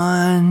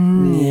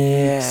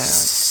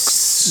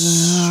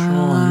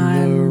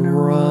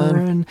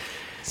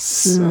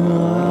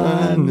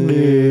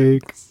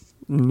Sonic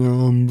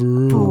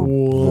number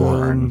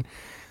one.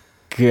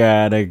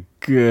 Gotta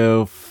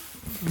go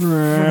faster.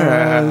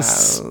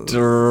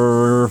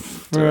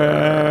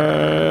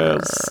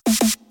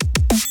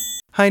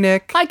 Hi,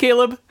 Nick. Hi,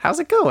 Caleb. How's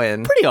it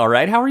going? Pretty all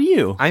right. How are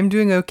you? I'm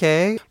doing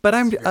okay, but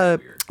I'm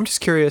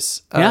just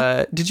curious.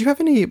 Yeah? Did you have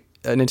any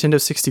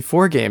Nintendo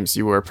 64 games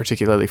you were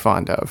particularly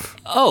fond of?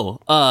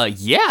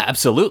 Yeah,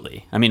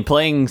 absolutely. I mean,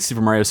 playing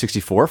Super Mario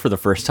 64 for the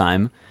first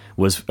time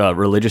was a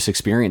religious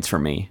experience for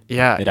me.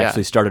 Yeah, It yeah.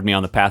 actually started me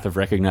on the path of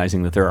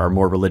recognizing that there are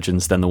more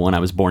religions than the one I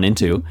was born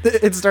into.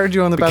 It started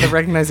you on the path of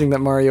recognizing that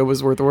Mario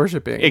was worth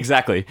worshiping.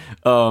 Exactly.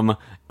 And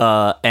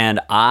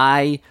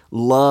I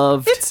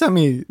loved... It's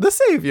me, the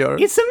savior.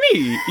 It's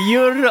me.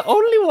 You're the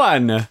only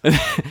one.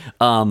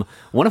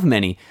 One of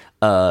many.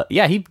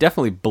 Yeah, he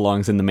definitely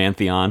belongs in the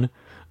pantheon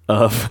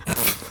of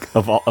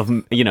all of,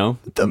 you know,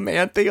 the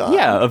Mantheon.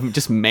 yeah, of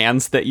just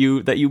mans that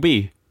you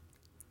be.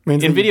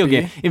 Means In that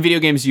you video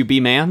games you be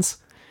mans.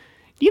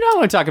 You know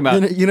what I'm talking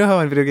about. You know how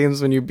in video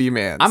games when you be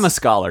mans. I'm a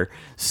scholar.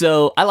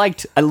 So I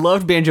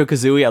loved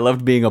Banjo-Kazooie. I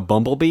loved being a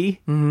bumblebee.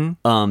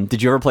 Mm-hmm.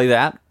 Did you ever play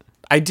that?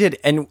 I did,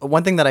 and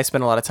one thing that I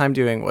spent a lot of time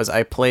doing was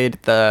I played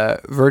the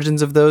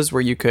versions of those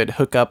where you could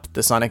hook up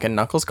the Sonic and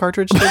Knuckles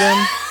cartridge to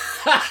them.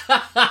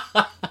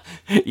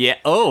 Yeah.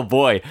 Oh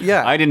boy.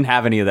 Yeah. I didn't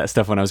have any of that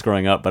stuff when I was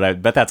growing up, but I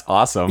bet that's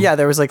awesome. Yeah,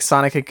 there was like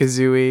Sonic and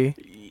Kazooie.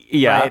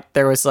 Yeah. Right?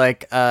 There was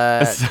like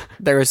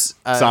there was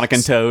Sonic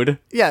and Toad.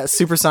 Yeah,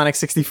 Super Sonic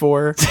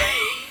 64.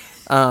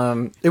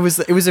 It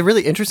was a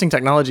really interesting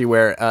technology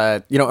where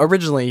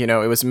originally,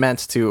 it was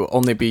meant to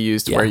only be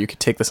used where you could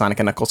take the Sonic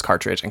and Knuckles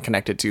cartridge and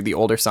connect it to the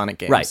older Sonic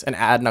games Right. and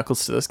add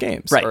Knuckles to those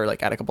games, Right. or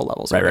like add a couple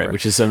levels, or Right, whatever.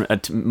 which is a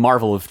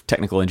marvel of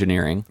technical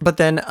engineering. But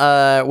then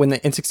when the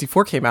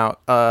N64 came out,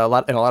 a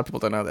lot of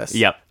people don't know this.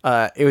 Yep.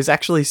 It was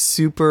actually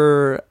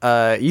super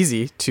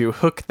easy to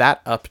hook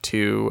that up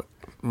to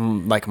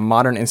like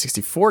modern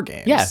N64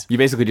 games. Yeah, you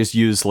basically just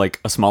use like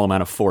a small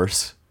amount of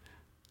force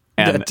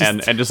and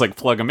just like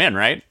plug them in,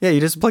 right? Yeah, you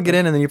just plug it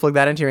in and then you plug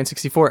that into your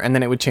N64 and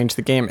then it would change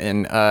the game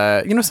in,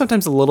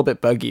 sometimes a little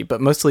bit buggy,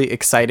 but mostly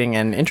exciting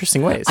and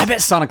interesting ways. I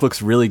bet Sonic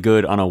looks really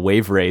good on a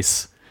wave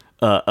race.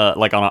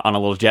 Like on a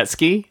little jet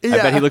ski. I Yeah.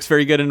 bet he looks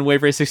very good in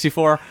Wave Race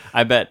 64.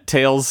 I bet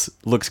Tails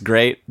looks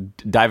great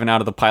diving out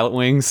of the pilot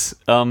wings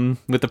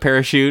with the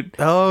parachute.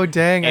 Oh,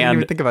 dang. I didn't And,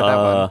 even think about that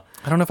one.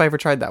 I don't know if I ever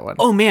tried that one.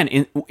 Oh man,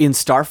 in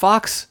Star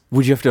Fox,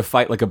 would you have to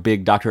fight like a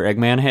big Dr.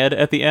 Eggman head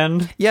at the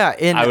end? Yeah,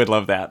 I would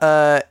love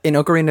that. in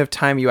Ocarina of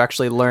Time, you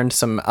actually learned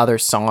some other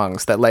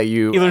songs that let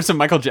you... You learn some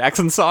Michael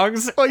Jackson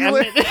songs. Oh,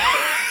 you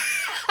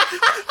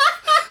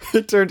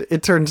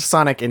It turned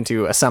Sonic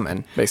into a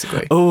summon,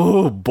 basically.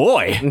 Oh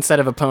boy. Instead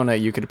of Epona,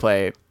 you could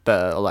play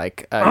the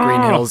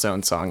Green Hill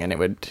Zone song, and it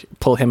would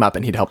pull him up,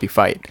 and he'd help you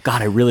fight.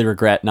 God, I really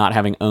regret not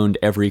having owned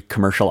every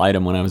commercial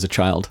item when I was a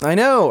child. I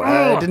know.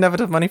 I didn't have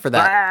enough money for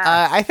that.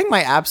 I think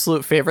my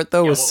absolute favorite,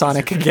 though, was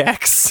Sonic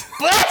Gex.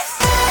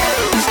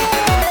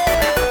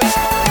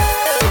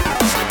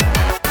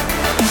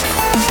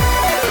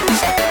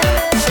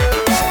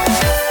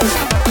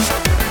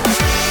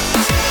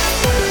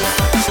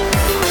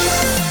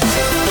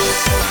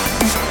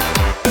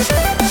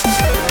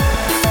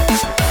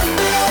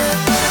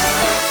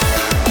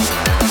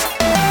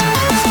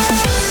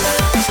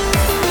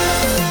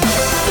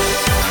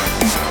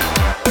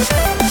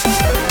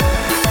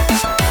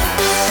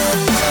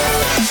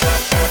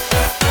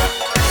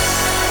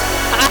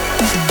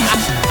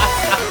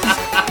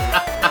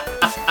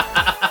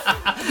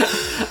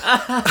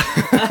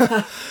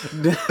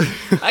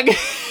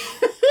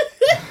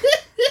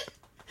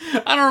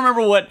 I don't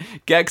remember what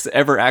Gex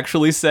ever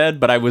actually said,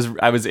 but I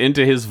was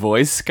into his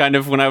voice kind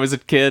of when I was a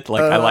kid.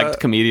 Like I liked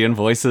comedian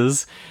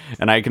voices,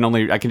 and I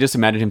can just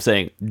imagine him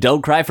saying,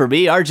 "Don't cry for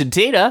me,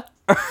 Argentina."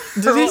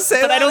 Did he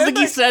say But that? I don't think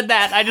he said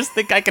that. I just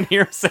think I can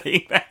hear him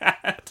saying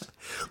that.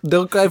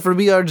 Don't cry for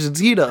me,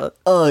 Argentina.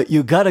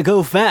 You gotta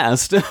go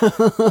fast.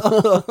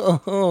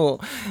 Oh,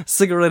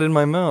 cigarette in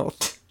my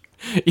mouth.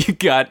 You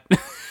got...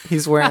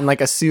 He's wearing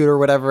like a suit or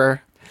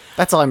whatever.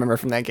 That's all I remember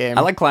from that game.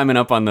 I like climbing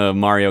up on the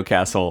Mario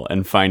castle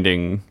and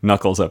finding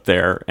Knuckles up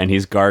there, and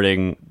he's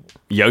guarding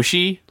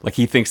Yoshi. Like,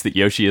 he thinks that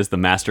Yoshi is the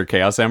Master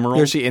Chaos Emerald.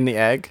 Yoshi in the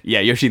egg. Yeah,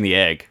 Yoshi in the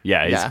egg.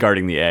 Yeah, he's Yeah.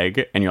 guarding the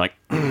egg, and you're like,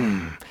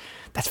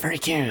 that's very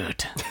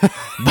cute.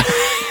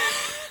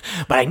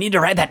 But I need to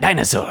ride that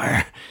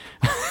dinosaur.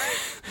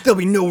 There'll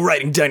be no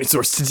riding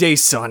dinosaurs today,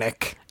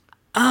 Sonic.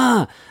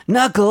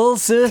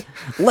 Knuckles,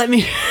 let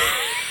me...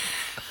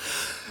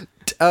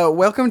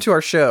 Welcome to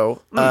our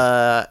show.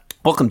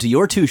 Welcome to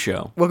your two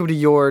show. Welcome to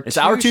your... It's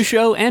our two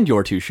show and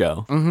your two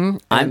show.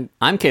 Mm-hmm.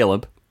 I'm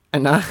Caleb.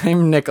 And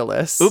I'm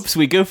Nicholas. Oops,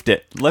 we goofed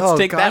it. Let's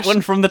take that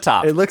one from the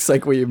top. It looks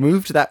like we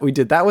moved that. We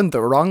did that one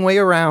the wrong way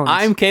around.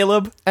 I'm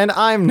Caleb. And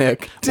I'm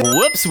Nick.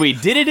 Whoops, we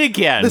did it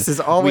again. This is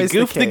always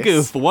we goofed the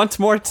case. goof once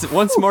more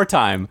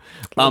time.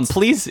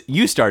 Please,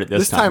 you start it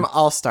this time. This time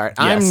I'll start.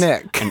 I'm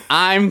Nick. And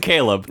I'm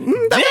Caleb.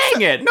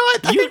 Dang it! No, I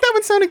think that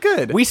one sounded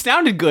good. We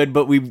sounded good,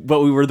 but we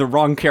were the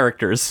wrong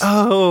characters.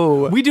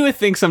 Oh. We do a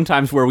thing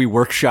sometimes where we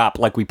workshop,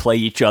 like we play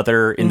each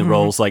other in the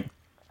roles, like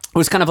it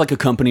was kind of like a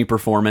company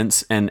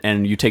performance,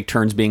 and you take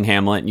turns being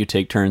Hamlet, and you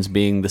take turns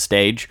being the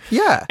stage.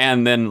 Yeah.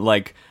 And then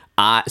like,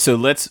 so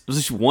let's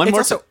just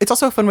It's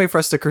also a fun way for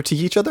us to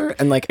critique each other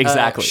and like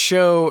exactly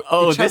show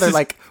each other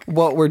like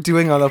what we're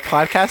doing on the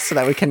podcast so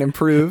that we can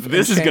improve.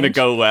 This is going to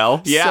go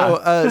well.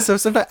 Yeah. So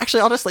sometimes,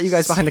 actually, I'll just let you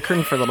guys behind the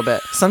curtain for a little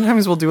bit.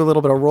 Sometimes we'll do a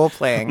little bit of role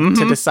playing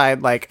to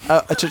decide like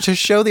to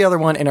show the other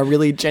one in a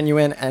really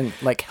genuine and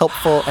like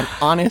helpful and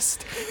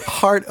honest,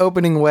 heart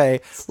opening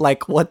way,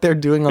 like what they're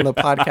doing on the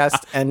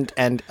podcast and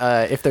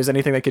if there's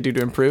anything they could do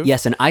to improve.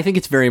 Yes, and I think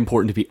it's very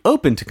important to be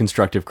open to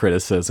constructive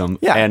criticism.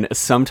 Yeah. And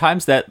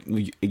sometimes that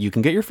you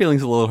can get your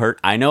feelings a little hurt.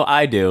 I know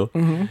I do.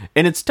 And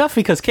it's tough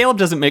because Caleb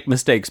doesn't make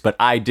mistakes, but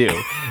I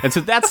do. And so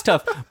that's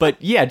tough. But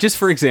yeah, just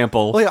for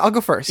example. Well, yeah, I'll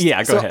go first.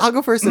 Yeah, go ahead. I'll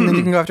go first and then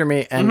you can go after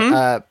me. And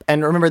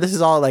and remember, this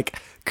is all like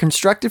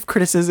constructive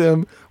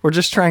criticism. We're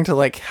just trying to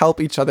like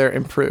help each other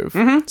improve.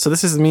 So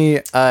this is me.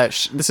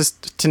 This is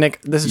to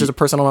Nick. This is just a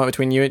personal moment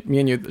between me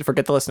and you.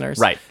 Forget the listeners.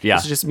 Right. Yeah.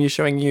 This is just me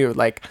showing you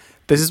like,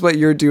 this is what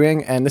you're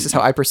doing, and this is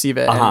how I perceive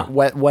it. And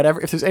whatever,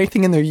 if there's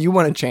anything in there you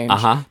want to change,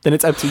 then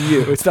it's up to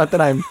you. It's not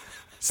that I'm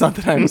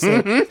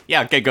saying.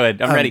 Yeah, okay, go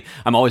ahead. I'm ready.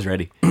 I'm always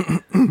ready.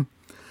 Well,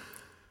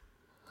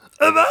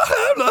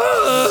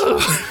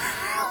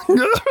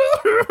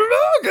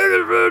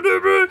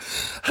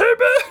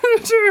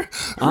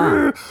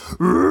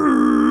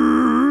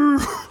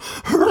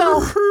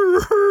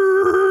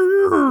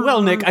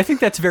 Nick, I think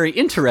that's very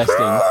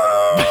interesting.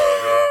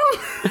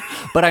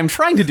 But I'm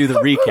trying to do the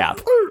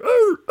recap.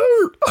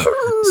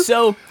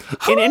 So,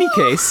 in any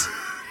case,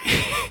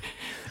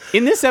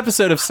 in this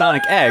episode of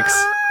Sonic X,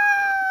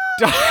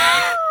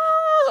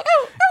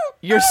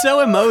 you're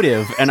so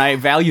emotive, and I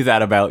value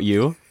that about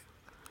you.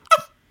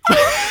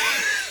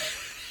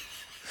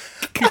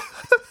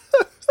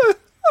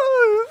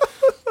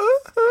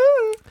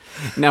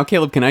 Now,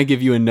 Caleb, can I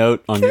give you a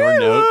note on your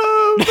note?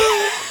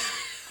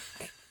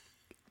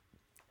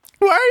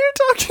 Why are you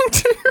talking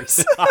to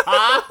yourself?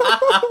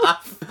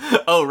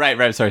 Oh,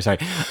 right. Sorry.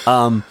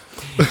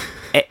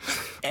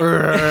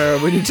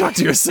 When you talk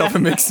to yourself, it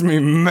makes me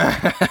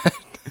mad.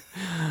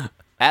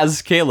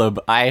 As Caleb,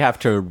 I have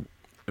to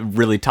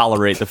really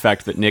tolerate the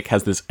fact that Nick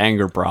has this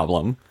anger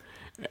problem,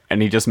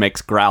 and he just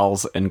makes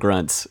growls and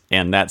grunts,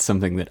 and that's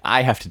something that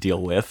I have to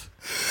deal with.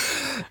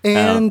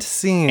 And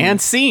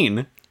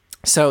scene.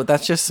 So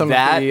that's just some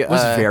that of the...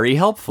 was very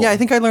helpful. Yeah, I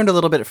think I learned a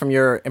little bit from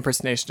your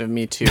impersonation of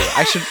me, too.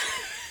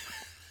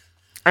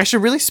 I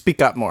should really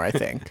speak up more, I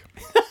think.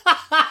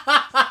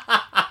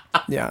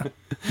 Yeah.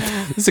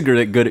 This is a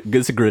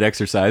good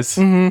exercise.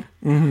 Well,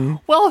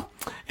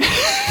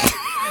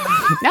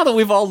 now that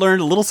we've all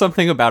learned a little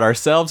something about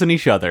ourselves and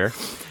each other,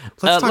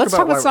 let's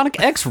talk about Sonic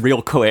X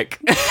real quick.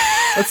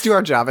 Let's do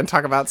our job and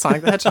talk about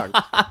Sonic the Hedgehog.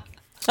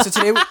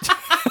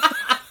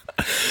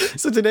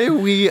 So today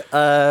we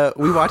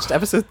watched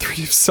episode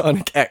 3 of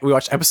Sonic X. We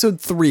watched episode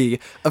 3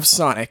 of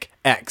Sonic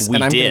X. And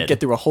I'm going to get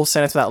through a whole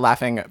sentence without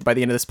laughing by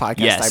the end of this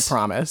podcast, Yes. I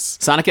promise.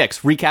 Sonic X,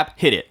 recap,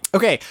 hit it.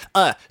 Okay,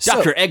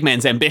 Dr.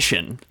 Eggman's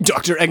ambition.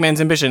 Dr. Eggman's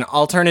ambition,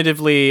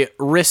 alternatively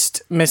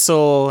wrist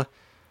missile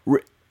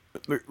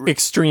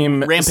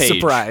extreme Rampage.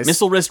 surprise.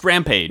 Missile Wrist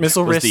Rampage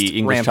Missile was Wrist the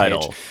English Rampage.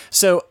 title.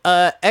 So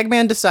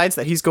Eggman decides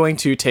that he's going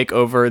to take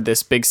over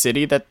this big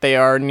city that they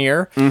are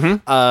near.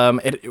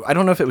 I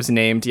don't know if it was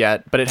named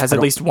yet, but it has at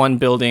least one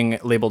building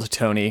labeled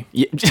Tony.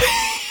 Yeah.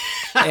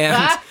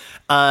 And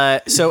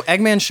so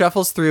Eggman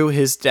shuffles through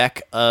his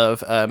deck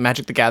of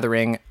Magic the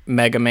Gathering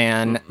Mega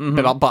Man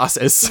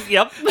bosses.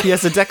 Yep. He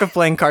has a deck of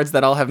playing cards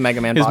that all have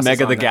Mega Man His bosses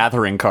Mega on the them.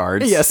 Gathering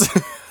cards. Yes.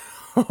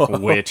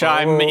 Which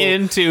I'm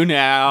into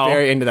now.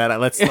 Very into that.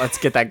 Let's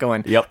get that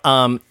going. Yep.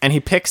 And he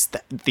picks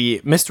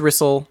the Mist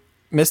Whistle.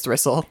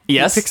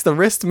 Yes. He picks the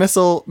Mist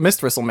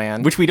Whistle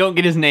Man. Which we don't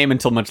get his name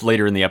until much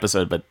later in the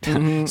episode, but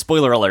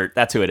spoiler alert,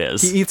 that's who it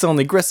is. He eats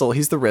only gristle.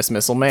 He's the Wrist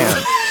Missile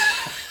Man.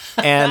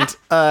 And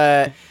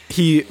but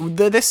he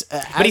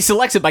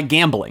selects it by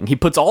gambling. He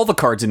puts all the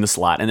cards in the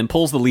slot and then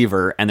pulls the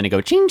lever, and then he go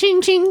ching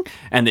ching ching,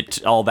 and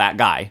all that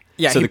guy.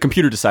 Yeah, so the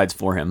computer decides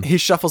for him. He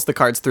shuffles the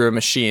cards through a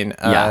machine.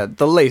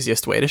 The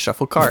laziest way to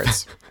shuffle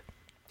cards.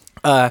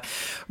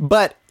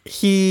 But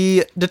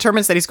he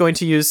determines that he's going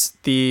to use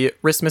the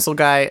Wrist Missile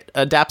guy,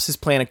 adapts his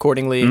plan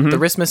accordingly. The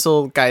Wrist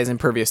Missile guy is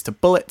impervious to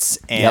bullets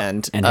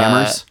and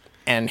hammers.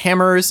 and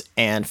hammers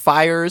and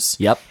fires.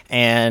 Yep.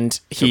 And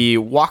he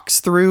walks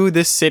through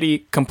this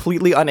city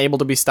completely unable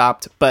to be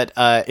stopped. But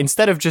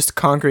instead of just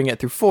conquering it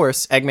through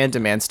force, Eggman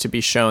demands to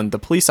be shown the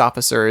police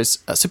officer's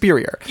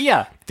superior.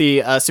 Yeah.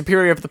 The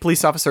superior of the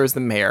police officer is the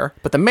mayor,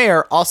 but the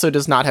mayor also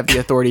does not have the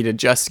authority to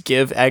just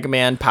give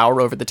Eggman power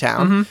over the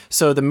town.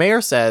 So the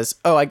mayor says,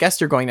 "Oh, I guess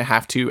you're going to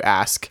have to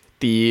ask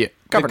the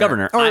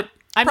governor. Or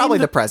probably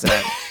the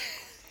president.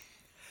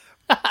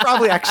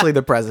 Probably actually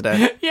the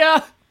president.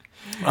 Yeah.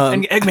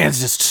 And Eggman's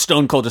just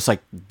stone cold, just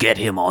like, get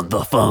him on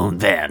the phone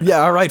then.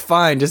 Yeah, all right,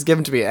 fine. Just give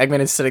him to me. Eggman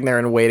is sitting there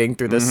and waiting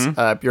through this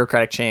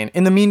bureaucratic chain.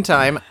 In the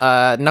meantime,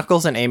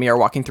 Knuckles and Amy are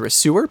walking through a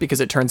sewer because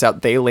it turns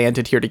out they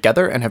landed here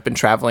together and have been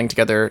traveling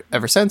together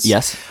ever since.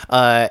 Yes.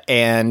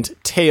 And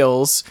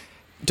Tails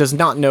does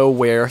not know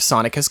where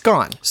Sonic has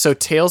gone. So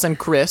Tails and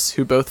Chris,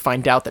 who both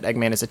find out that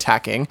Eggman is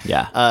attacking,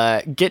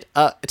 get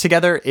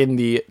together in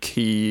the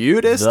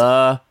cutest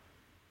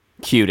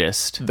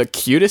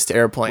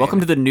airplane.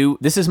 Welcome to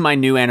this is my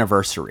new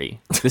anniversary.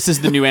 This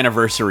is the new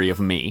anniversary of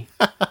me.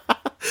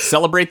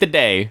 Celebrate the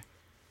day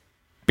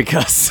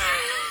because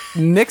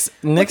Nick's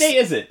what day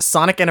is it?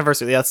 Sonic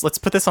anniversary. Let's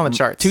put this on the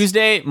charts.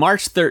 Thursday,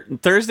 March 30th.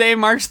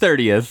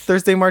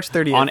 Thursday, March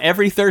 30th. On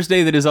every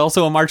Thursday that is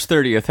also a March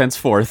 30th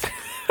henceforth.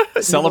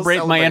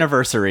 Celebrate my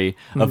anniversary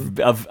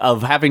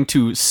of having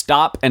to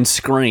stop and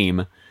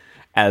scream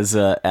as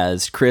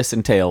Chris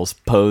and Tails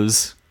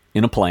pose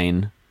in a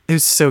plane. It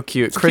was so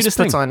cute. Chris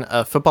puts on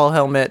a football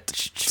helmet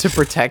to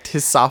protect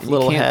his soft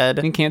little head.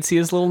 You can't see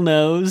his little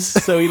nose,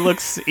 so he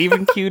looks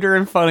even cuter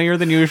and funnier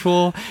than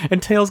usual.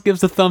 And Tails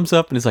gives a thumbs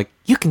up and is like,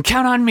 "You can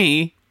count on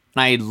me."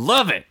 And I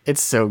love it.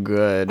 It's so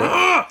good.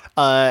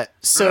 I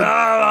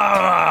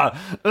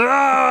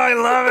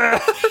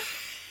love it.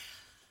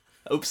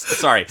 Oops,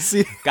 sorry.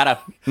 Gotta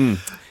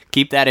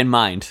keep that in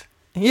mind.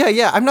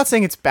 Yeah. I'm not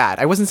saying it's bad.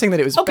 I wasn't saying that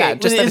it was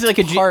bad. Just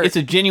that it's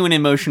a genuine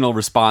emotional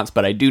response,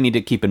 but I do need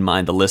to keep in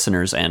mind the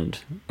listeners and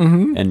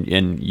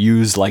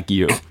yous like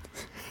you.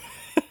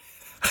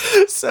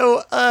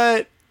 So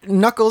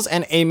Knuckles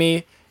and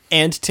Amy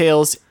and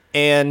Tails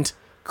and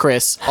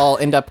Chris all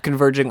end up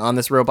converging on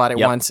this robot at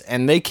once,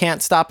 and they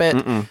can't stop it.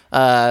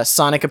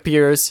 Sonic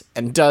appears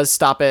and does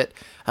stop it.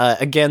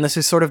 Again, this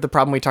is sort of the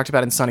problem we talked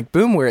about in Sonic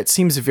Boom, where it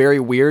seems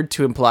very weird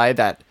to imply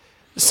that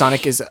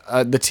Sonic is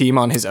the team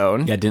on his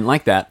own. Yeah, didn't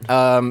like that.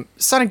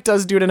 Sonic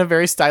does do it in a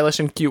very stylish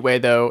and cute way,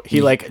 though.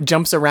 He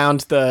jumps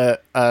around the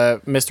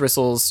Mist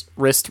Whistle's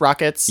wrist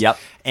rockets. Yep.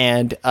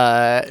 And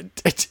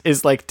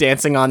is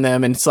dancing on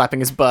them and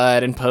slapping his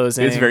butt and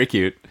posing. It's very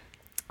cute.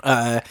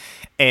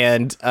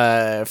 And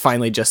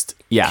finally just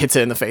hits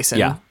it in the face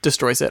and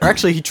destroys it. Or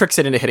actually, he tricks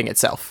it into hitting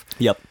itself.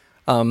 Yep.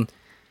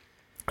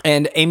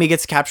 And Amy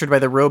gets captured by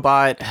the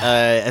robot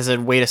as a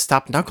way to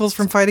stop Knuckles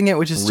from fighting it,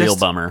 which is real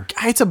bummer.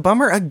 It's a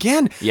bummer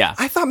again. Yeah.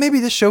 I thought maybe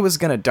this show was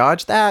going to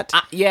dodge that.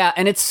 Yeah,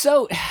 and it's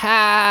so...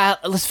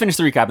 let's finish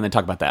the recap and then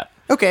talk about that.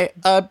 Okay,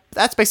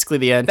 that's basically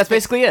the end. That's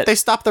basically it. They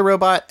stop the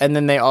robot, and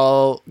then they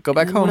all go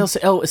back home. What else?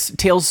 Oh,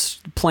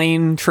 Tails'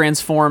 plane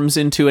transforms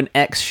into an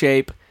X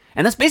shape.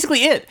 And that's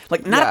basically it.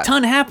 Not a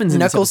ton happens in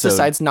Knuckles this episode.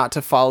 decides not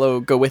to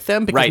go with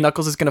them, because Right.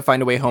 Knuckles is going to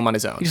find a way home on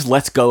his own. He just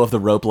lets go of the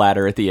rope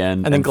ladder at the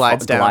end. And then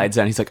glides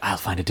down. He's like, I'll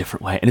find a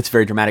different way. And it's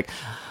very dramatic.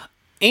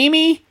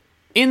 Amy,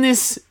 in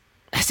this...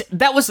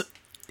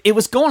 It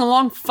was going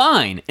along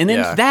fine. And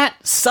then that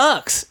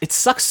sucks. It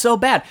sucks so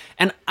bad.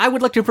 And I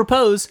would like to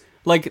propose,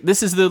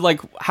 this is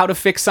the, how to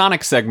fix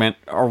Sonic segment,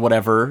 or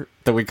whatever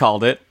that we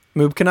called it.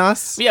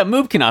 Moobkanos? Yeah,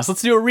 Moobkanos.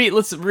 Let's do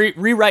let's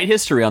rewrite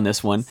history on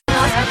this one.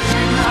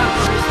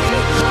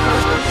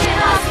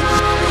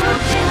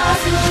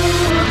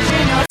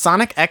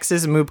 Sonic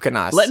X's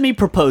Moobkanos. Let me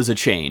propose a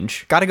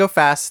change. Gotta go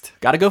fast.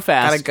 Gotta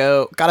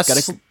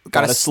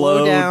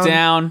slow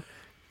down.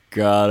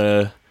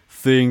 Gotta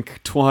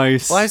think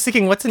twice. Well, I was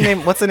thinking, what's the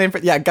name for...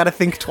 Yeah, gotta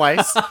think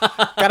twice.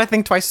 Gotta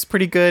think twice is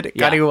pretty good.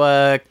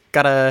 Yeah.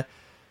 Gotta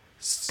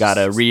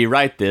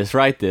rewrite this,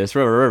 write this.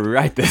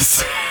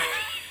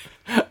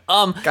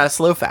 Gotta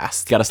slow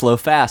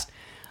fast.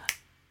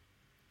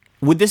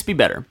 Would this be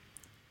better?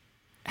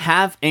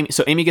 Have Amy...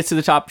 So Amy gets to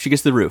the top. She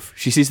gets to the roof.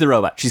 She sees the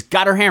robot. She's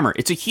got her hammer.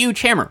 It's a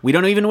huge hammer. We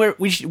don't even know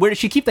where does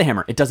she keep the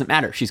hammer? It doesn't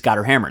matter. She's got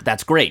her hammer.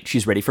 That's great.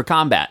 She's ready for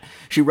combat.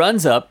 She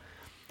runs up,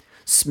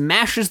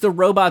 smashes the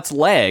robot's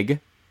leg.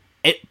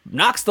 It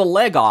knocks the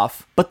leg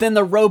off, but then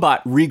the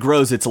robot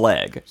regrows its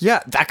leg. Yeah,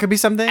 that could be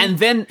something. And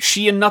then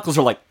she and Knuckles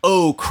are like,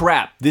 oh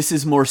crap, this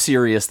is more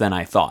serious than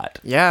I thought.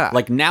 Yeah.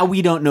 Now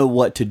we don't know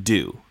what to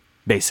do,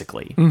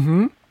 basically.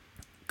 Mm-hmm.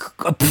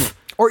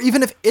 Or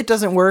even if it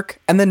doesn't work,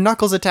 and then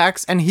Knuckles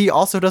attacks, and he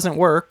also doesn't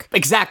work.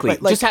 Exactly.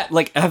 That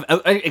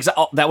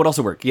would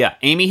also work. Yeah.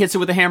 Amy hits it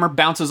with a hammer,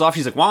 bounces off.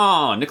 She's like,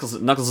 "Wow!" Knuckles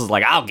is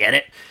like, "I'll get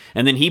it,"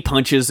 and then he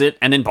punches it,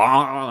 and then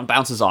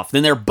bounces off.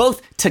 Then they're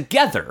both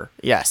together.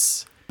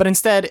 Yes, But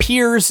instead,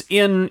 appears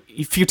in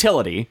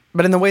futility.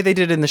 but in the way they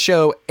did it in the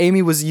show,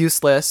 Amy was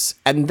useless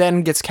and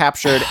then gets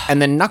captured,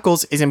 and then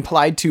Knuckles is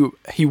implied to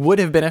he would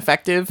have been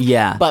effective.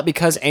 Yeah. But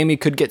because Amy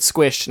could get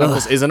squished,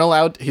 Knuckles isn't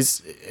allowed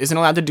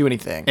to do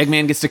anything.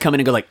 Eggman gets to come in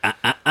and go like,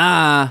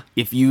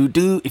 if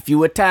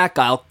you attack,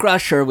 I'll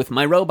crush her with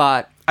my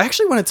robot. I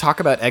actually want to talk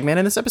about Eggman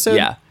in this episode.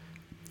 Yeah.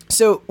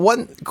 So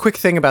one quick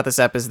thing about this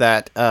ep is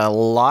that there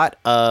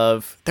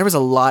was a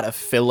lot of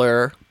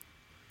filler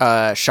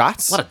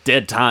shots. A lot of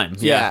dead time.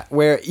 Yeah,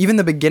 where even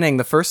the beginning,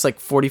 the first like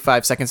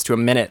 45 seconds to a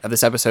minute of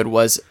this episode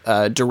was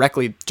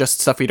directly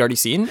just stuff we'd already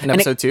seen in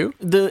episode 2.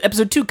 The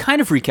episode 2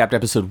 kind of recapped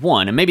episode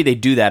 1, and maybe they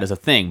do that as a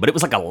thing, but it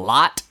was like a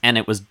lot, and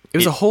it was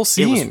a whole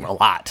scene. It was a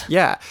lot.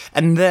 Yeah,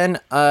 and then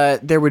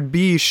there would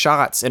be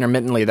shots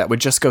intermittently that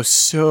would just go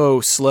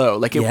so slow.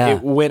 Like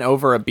it went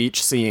over a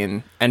beach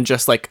scene and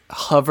just like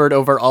hovered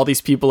over all these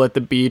people at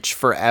the beach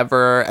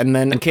forever.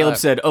 And Caleb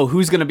said, "Oh,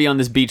 who's going to be on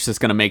this beach that's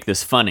going to make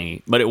this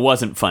funny?" But it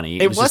wasn't funny.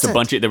 It was just a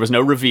bunch of. There was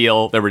no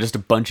reveal. There were just a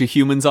bunch of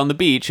humans on the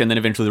beach, and then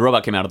eventually the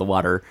robot came out of the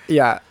water.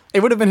 Yeah.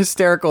 It would have been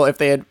hysterical if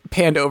they had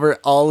panned over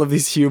all of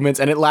these humans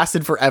and it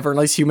lasted forever and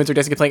all these humans are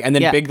just playing, and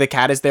then Big the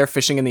cat is there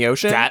fishing in the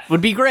ocean. That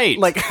would be great.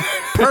 Like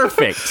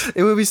perfect.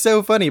 It would be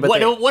so funny. But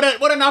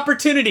what an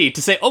opportunity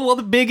to say, oh well,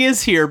 the Big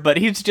is here, but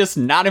he's just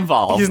not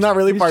involved. He's not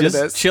really part of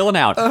this. Chilling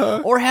out.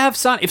 Or have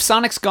if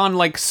Sonic's gone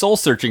like soul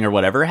searching or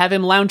whatever, have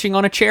him lounging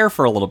on a chair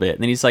for a little bit,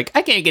 and then he's like,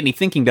 I can't get any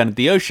thinking done at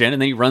the ocean, and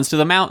then he runs to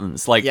the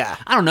mountains. Like, I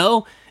don't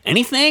know,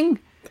 anything.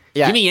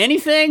 Yeah. Give me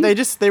anything.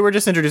 They were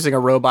just introducing a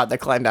robot that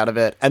climbed out of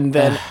it, and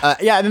then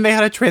and then they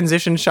had a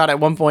transition shot at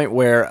one point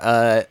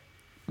where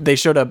they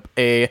showed up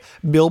a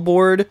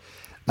billboard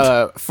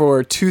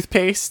for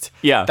toothpaste.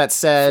 Yeah. That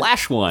said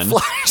Flash One.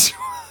 Flash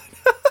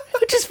One.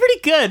 Which is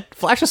pretty good.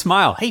 Flash a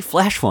smile. Hey,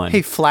 Flash One.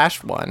 Hey,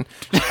 Flash One.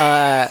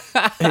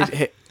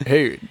 Hey.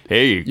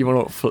 You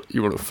want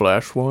to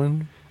Flash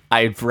One?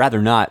 I'd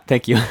rather not.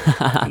 Thank you.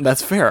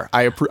 That's fair.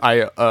 I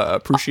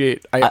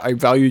appreciate. I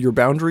value your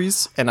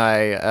boundaries, and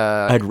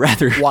I'd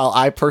rather. While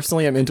I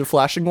personally am into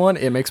flashing one,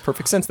 it makes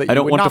perfect sense that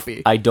you would not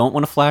be. I don't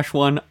want to flash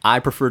one. I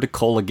prefer to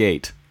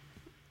colligate.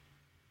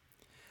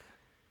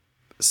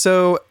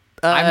 So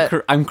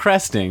I'm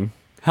cresting.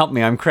 Help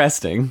me! I'm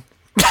cresting.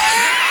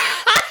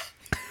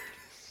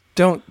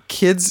 Don't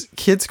kids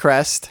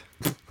crest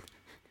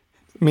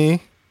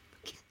me.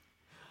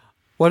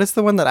 What is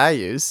the one that I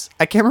use?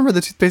 I can't remember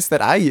the toothpaste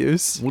that I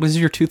use. What is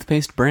your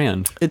toothpaste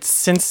brand? It's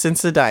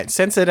Sensodyne.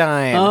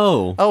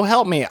 Sensodyne. Oh,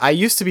 help me! I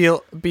used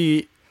to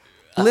be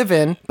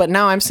Livin', but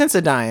now I'm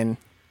Sensodyne.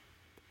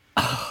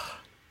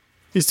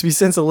 Used to be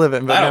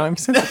Sensolivin', but now I'm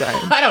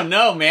Sensodyne. I don't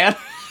know, man.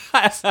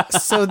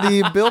 So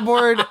the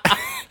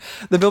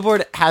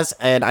billboard has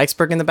an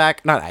iceberg in the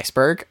back. Not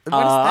iceberg. That's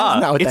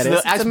not what that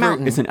is. It's a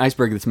mountain. It's an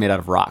iceberg that's made out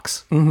of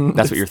rocks. Mm-hmm.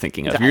 That's what you're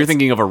thinking of. You're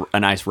thinking of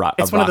an ice rock.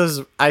 It's one of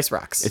those ice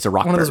rocks. It's a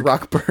rock. One of those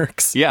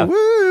rockbergs. Yeah.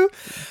 Woo!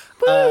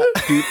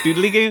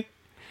 Doodly goo.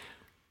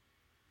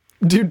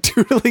 Dude,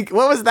 doodly.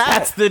 What was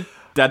that?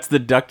 That's the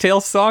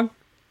DuckTales song.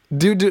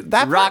 Dude,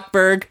 that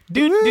rockberg.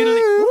 Doodly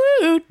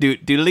woo.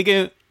 Doodly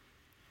goo.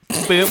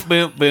 Boom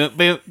boom boom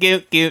boom goo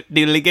goo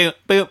doodly goo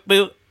boom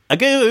boom a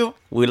goo.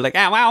 We like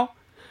wow.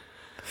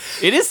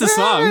 It is the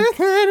song.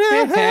 Okay,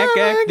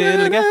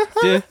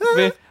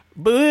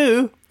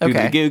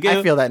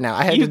 I feel that now.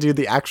 I had to do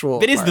the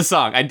actual. It is the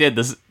song. I did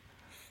this.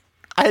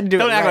 I had to do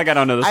Don't it act right. like I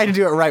don't know this. I had to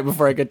do it right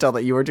before I could tell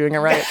that you were doing it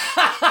right.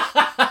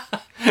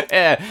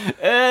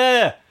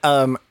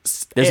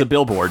 There's a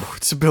billboard.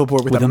 It's a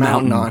billboard with a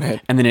mountain on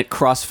it, and then it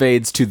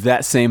crossfades to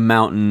that same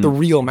mountain, the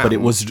real mountain. But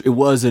it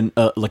was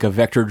like a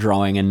vector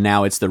drawing, and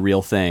now it's the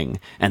real thing.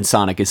 And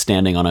Sonic is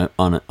standing on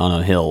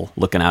a hill,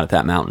 looking out at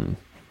that mountain.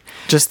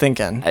 Just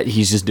thinking,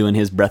 he's just doing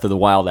his Breath of the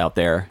Wild out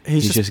there.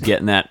 He's just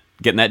getting that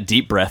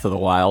deep breath of the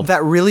wild.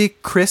 That really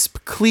crisp,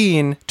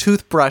 clean,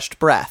 toothbrushed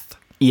breath.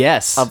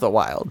 Yes, of the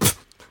wild.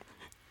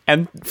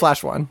 And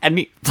Flash One. And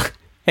me.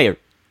 Hey.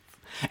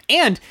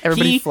 And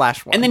everybody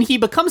Flash One. And then he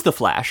becomes the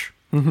Flash.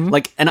 Mm-hmm.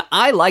 Like, and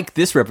I like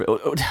this.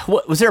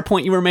 What was there a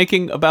point you were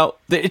making about?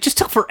 It just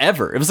took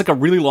forever. It was like a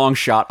really long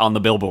shot on the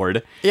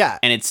billboard. Yeah,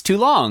 and it's too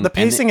long. The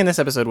pacing in this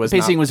episode was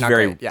not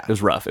very. Great. Yeah. It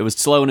was rough. It was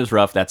slow and it was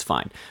rough. That's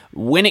fine.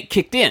 When it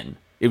kicked in,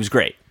 it was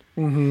great.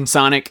 Mm-hmm.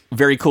 Sonic,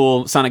 very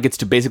cool. Sonic gets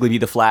to basically be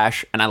the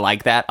Flash, and I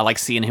like that. I like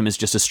seeing him as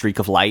just a streak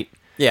of light.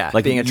 Yeah,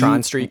 like being a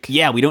Tron streak.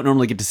 Yeah, we don't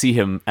normally get to see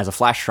him as a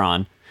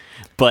Flash-Tron.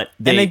 But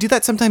they do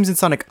that sometimes in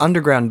Sonic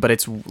Underground, but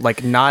it's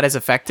like not as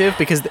effective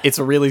because it's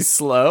really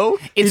slow.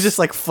 He just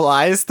like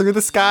flies through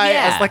the sky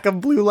as like a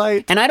blue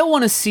light. And I don't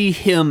want to see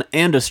him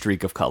and a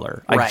streak of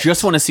color. I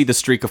just want to see the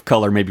streak of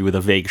color, maybe with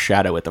a vague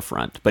shadow at the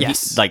front. But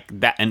he's like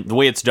that, and the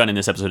way it's done in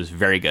this episode is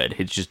very good.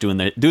 It's just doing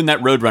that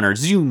Roadrunner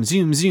zoom,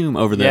 zoom, zoom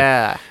over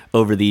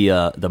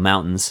the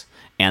mountains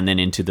and then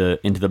into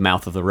the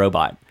mouth of the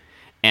robot.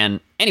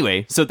 And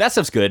anyway, so that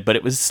stuff's good, but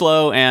it was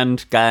slow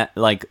and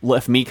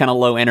left me kind of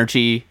low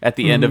energy at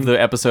the end of the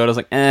episode. I was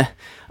like,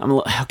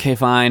 okay,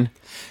 fine.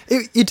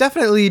 It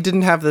definitely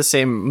didn't have the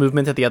same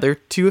movement that the other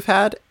two have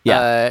had.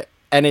 Yeah.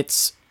 And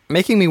it's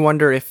making me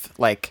wonder if,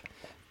 like,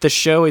 the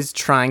show is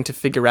trying to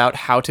figure out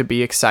how to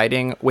be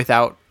exciting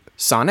without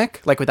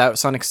Sonic, like without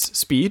Sonic's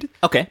speed.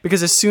 Okay.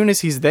 Because as soon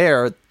as he's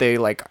there, they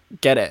like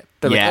get it.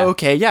 They're Yeah. like,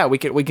 okay, yeah, we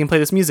can play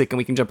this music and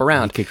we can jump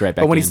around. kick right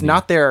back but when in, he's yeah.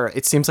 not there,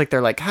 it seems like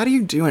they're like, how do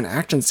you do an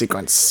action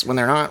sequence when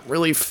they're not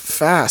really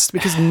fast?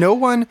 Because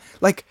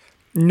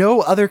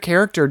no other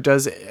character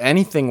does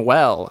anything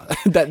well.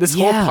 That this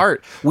whole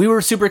part. We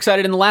were super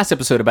excited in the last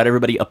episode about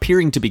everybody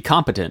appearing to be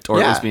competent, or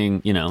at Yeah. least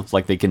being,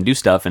 like they can do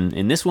stuff. And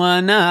in this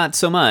one, not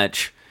so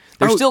much.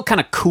 They're still kind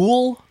of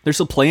cool. They're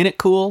still playing it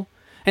cool.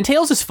 And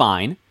Tails is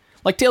fine.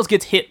 Like, Tails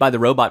gets hit by the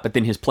robot, but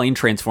then his plane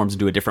transforms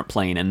into a different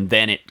plane, and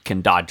then it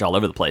can dodge all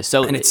over the place.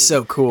 So, And it's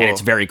so cool. And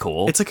it's very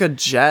cool. It's like a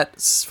jet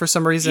for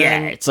some reason. Yeah,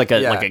 it's like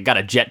it got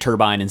a jet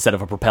turbine instead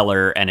of a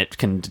propeller, and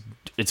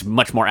it's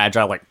much more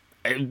agile. Like,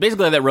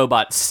 basically, that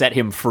robot set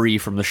him free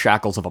from the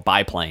shackles of a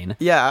biplane.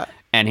 Yeah.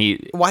 And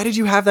he Why did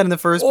you have that in the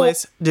first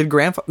place? Did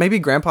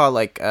Grandpa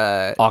like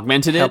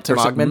augmented it helped him or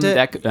augment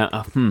something?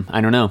 it?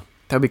 I don't know.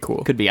 That'd be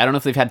cool. Could be. I don't know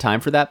if they've had time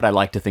for that, but I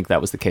like to think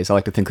that was the case. I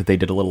like to think that they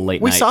did a little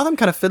late We night. saw them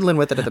kind of fiddling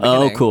with it at the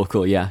Oh, beginning.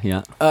 cool.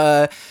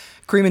 Yeah.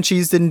 Cream and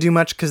Cheese didn't do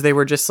much because they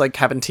were just like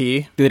having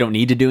tea. They don't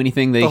need to do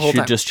anything. They The whole should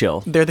time. just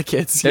chill. They're the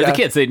kids. They're yeah. the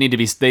kids. They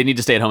need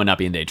to stay at home and not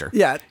be in danger.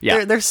 Yeah,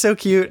 Yeah. They're so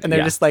cute, and they're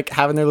Yeah. just like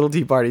having their little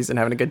tea parties and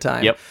having a good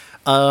time. Yep.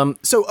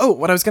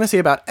 What I was gonna say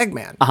about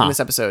Eggman in this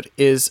episode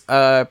is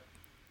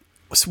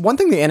one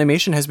thing the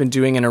animation has been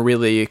doing in a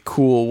really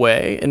cool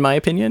way, in my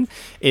opinion,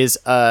 is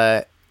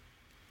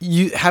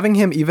you having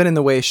him, even in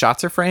the way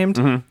shots are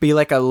framed, be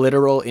like a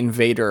literal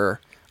invader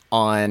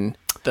on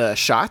the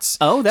shots.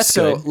 Oh, that's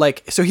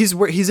good. So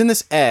he's in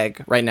this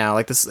egg right now,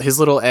 like his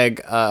little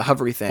egg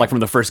hovery thing. Like from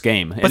the first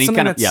game. But And he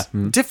something kind of that's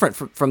different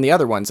from the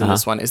other ones in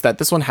this one is that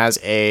this one has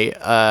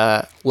a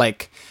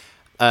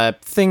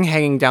thing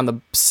hanging down the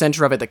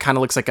center of it that kind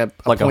of looks like a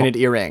pointed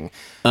earring.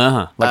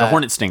 like a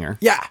hornet stinger.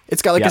 Yeah,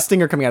 it's got like Yep. a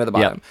stinger coming out of the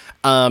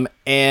bottom.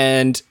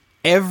 And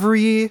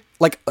every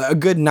a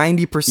good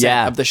 90%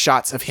 Yeah. of the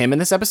shots of him in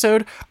this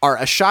episode are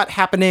a shot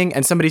happening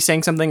and somebody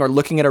saying something or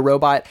looking at a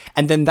robot,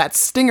 and then that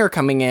stinger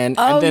coming in,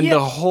 and then the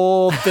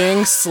whole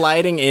thing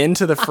sliding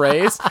into the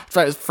frame,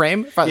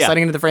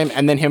 sliding into the frame,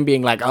 and then him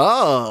being like,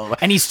 oh.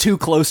 And he's too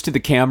close to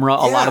the camera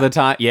a lot of the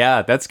time.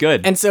 Yeah, that's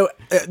good. And so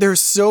there's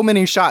so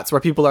many shots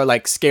where people are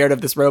like scared of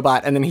this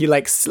robot, and then he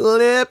like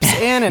slips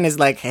in and is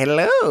like,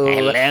 hello.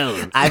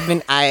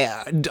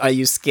 Are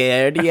you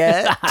scared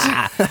yet?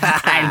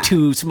 I'm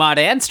too smart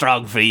and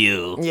strong for you.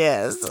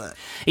 Yes.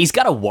 He's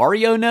got a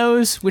Wario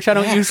nose, which I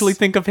don't Yes. usually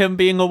think of him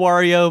being a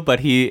Wario,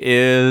 but he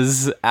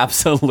is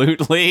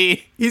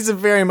absolutely. He's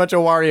very much a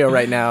Wario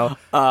right now.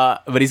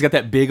 But he's got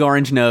that big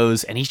orange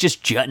nose, and he's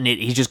just jutting it.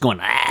 He's just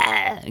going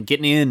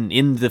getting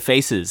in the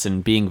faces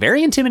and being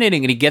very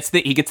intimidating. And he gets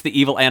the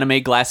evil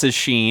anime glasses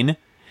sheen.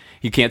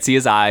 You can't see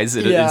his eyes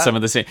in some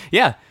of the same.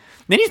 Yeah,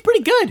 then he's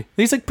pretty good.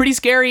 He's like pretty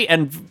scary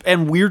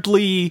and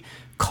weirdly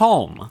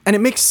calm. And it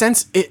makes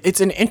sense. It's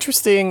an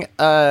interesting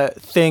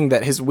thing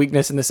that his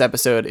weakness in this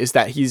episode is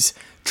that he's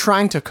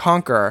trying to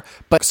conquer,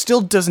 but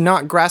still does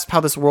not grasp how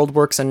this world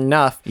works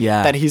enough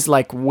that he's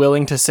like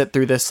willing to sit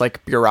through this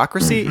like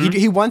bureaucracy.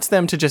 He wants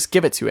them to just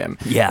give it to him.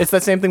 Yeah. It's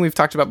that same thing we've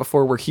talked about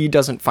before where he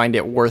doesn't find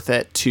it worth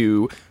it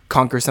to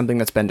conquer something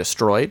that's been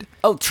destroyed.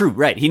 Oh, true,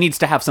 right. He needs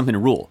to have something to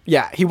rule.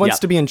 Yeah, he wants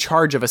Yep. to be in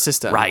charge of a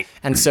system. Right.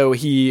 And so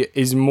he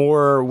is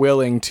more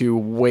willing to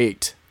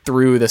wait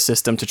through the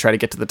system to try to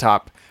get to the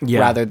top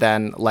rather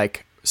than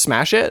like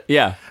smash it.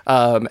 Yeah.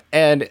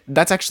 And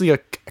that's actually a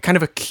kind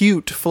of a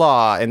cute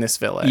flaw in this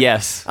villain.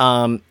 Yes.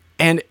 And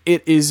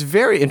it is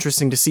very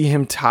interesting to see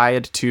him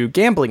tied to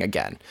gambling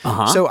again.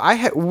 So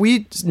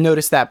we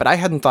noticed that, but I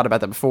hadn't thought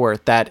about that before,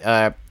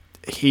 that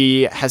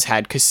he has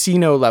had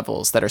casino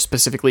levels that are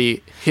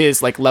specifically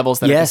his like levels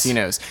that are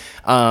casinos.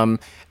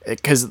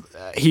 Because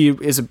he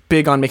is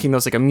big on making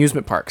those like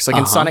amusement parks. Like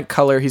in Sonic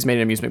Color, he's made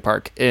an amusement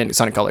park in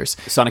Sonic Colors.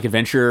 Sonic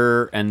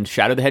Adventure and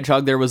Shadow the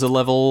Hedgehog, there was a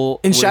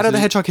level. In Shadow the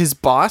Hedgehog, his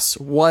boss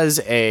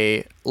was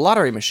a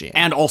lottery machine.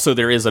 And also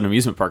there is an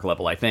amusement park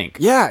level, I think.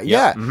 Yeah.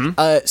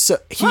 So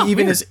he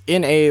even weird. is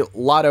in a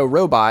lotto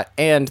robot,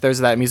 and there's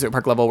that amusement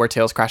park level where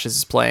Tails crashes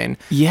his plane.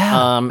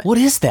 Yeah. What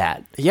is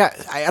that? Yeah,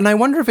 and I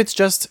wonder if it's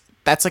just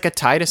that's like a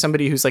tie to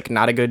somebody who's like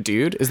not a good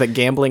dude. Is that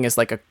gambling is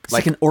like a It's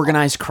like an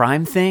organized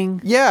crime thing?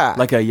 Yeah.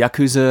 Like a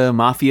Yakuza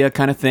mafia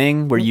kind of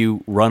thing where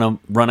you run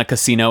a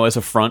casino as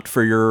a front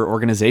for your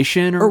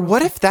organization? or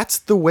what if that's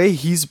the way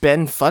he's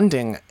been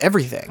funding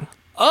everything?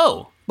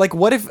 Oh. Like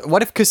what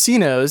if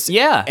casinos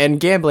and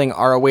gambling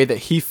are a way that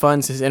he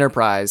funds his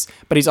enterprise,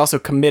 but he's also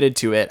committed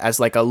to it as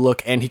like a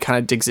look, and he kind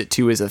of digs it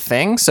too as a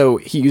thing, so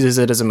he uses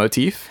it as a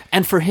motif.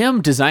 And for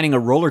him, designing a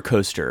roller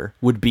coaster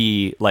would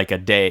be like a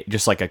day,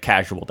 just like a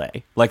casual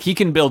day. Like he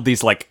can build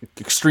these like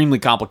extremely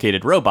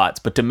complicated robots,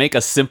 but to make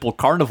a simple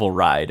carnival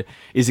ride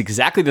is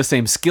exactly the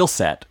same skill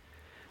set.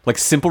 Like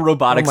simple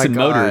robotics Oh my and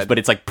motors, God. but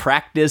it's like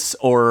practice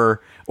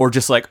or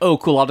just like, oh,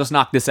 cool, I'll just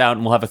knock this out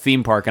and we'll have a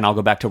theme park and I'll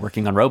go back to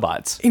working on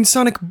robots. In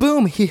Sonic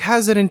Boom, he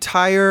has an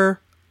entire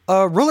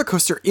roller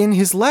coaster in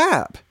his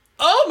lab.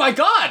 Oh my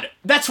god,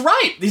 that's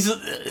right.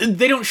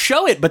 They don't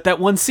show it, but that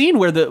one scene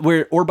where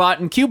Orbot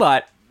and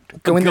Cubot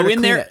go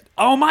in there. It.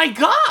 Oh my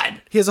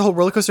god! He has a whole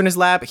roller coaster in his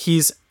lab.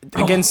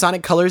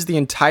 Sonic Colors. The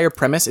entire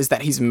premise is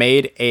that he's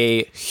made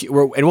and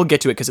we'll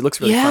get to it because it looks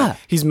really fun.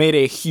 He's made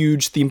a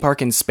huge theme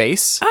park in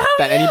space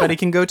that anybody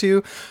can go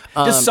to.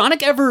 Does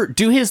Sonic ever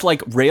do his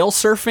like rail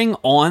surfing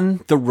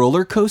on the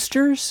roller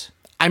coasters?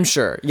 I'm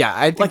sure. Yeah,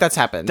 I think that's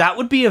happened. That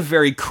would be a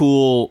very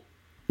cool.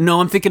 No,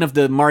 I'm thinking of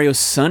the Mario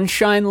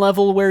Sunshine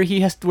level where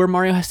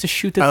Mario has to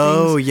shoot the things.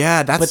 Oh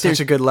yeah, that's such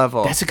a good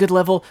level. That's a good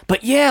level.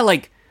 But yeah,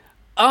 like,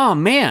 oh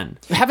man,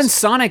 having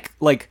Sonic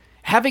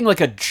having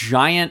a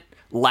giant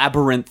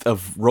labyrinth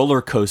of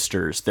roller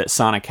coasters that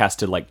Sonic has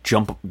to like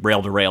jump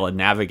rail to rail and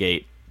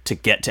navigate to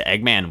get to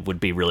Eggman would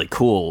be really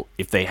cool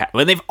if they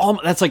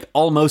that's like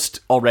almost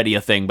already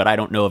a thing, but I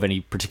don't know of any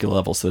particular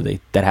level so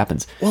that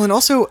happens. Well, and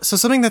also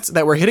something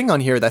that we're hitting on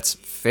here that's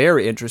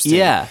very interesting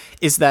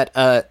is that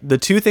the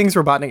two things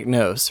Robotnik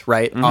knows,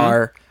 right,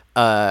 are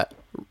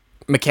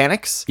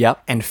mechanics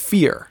and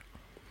fear.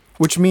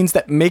 Which means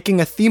that making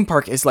a theme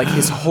park is like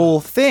his whole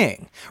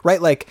thing,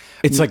 right? Like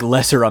it's like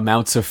lesser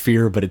amounts of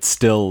fear, but it's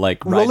still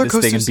like ride this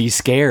thing and be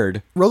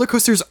scared. Roller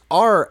coasters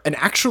are an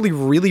actually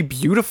really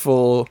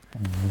beautiful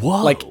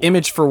like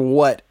image for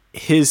what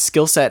his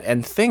skill set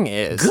and thing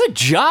is. Good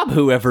job,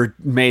 whoever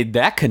made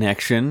that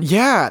connection.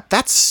 Yeah,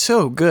 that's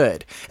so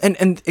good.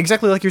 And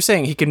exactly like you're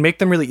saying, he can make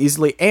them really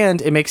easily,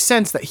 and it makes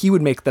sense that he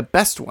would make the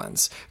best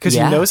ones because he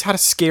knows how to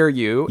scare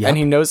you and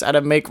he knows how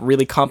to make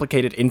really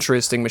complicated,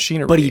 interesting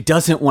machinery. But he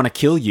doesn't want to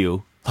kill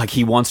you. Like,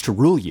 he wants to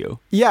rule you.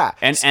 Yeah.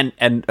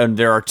 And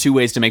there are two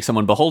ways to make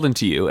someone beholden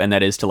to you, and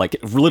that is to, like,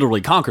 literally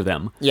conquer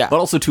them. Yeah. But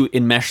also to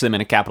enmesh them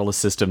in a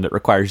capitalist system that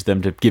requires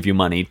them to give you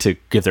money to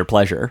give their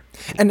pleasure.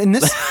 And in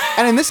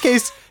this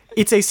case,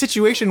 it's a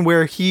situation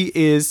where he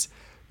is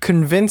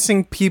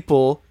convincing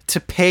people to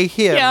pay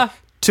him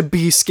to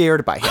be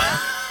scared by him.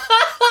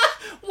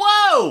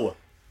 Whoa!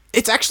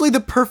 It's actually the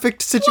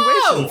perfect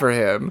situation for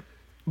him.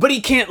 But he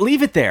can't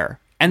leave it there.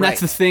 And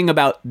that's the thing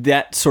about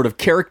that sort of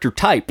character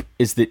type,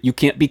 is that you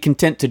can't be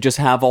content to just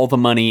have all the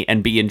money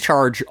and be in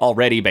charge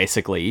already,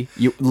 basically.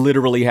 You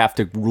literally have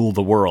to rule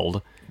the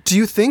world. Do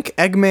you think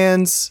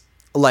Eggman's,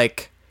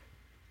 like,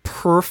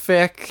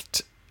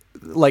 perfect,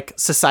 like,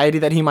 society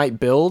that he might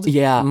build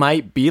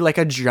might be, like,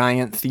 a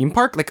giant theme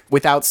park? Like,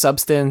 without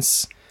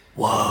substance.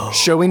 Whoa.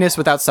 Showiness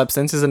without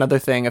substance is another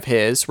thing of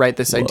his, right?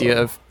 This idea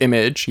of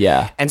image.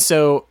 Yeah. And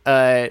so,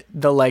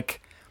 the, like,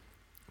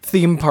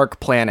 theme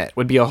park planet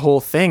would be a whole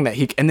thing that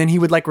and then he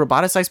would like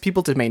roboticize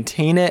people to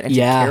maintain it and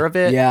take care of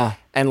it. Yeah.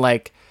 And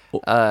like,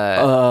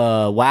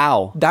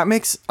 wow. That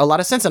makes a lot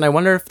of sense. And I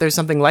wonder if there's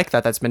something like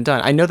that's been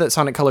done. I know that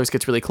Sonic Colors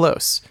gets really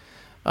close.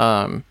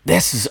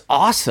 This is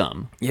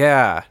awesome.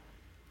 Yeah.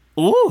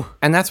 Ooh.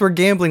 And that's where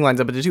gambling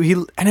lines up into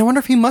too. And I wonder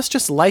if he must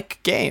just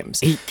like games.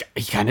 He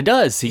kind of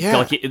does. He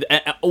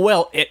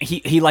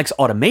likes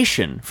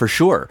automation for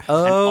sure.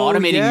 Oh,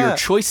 and automating your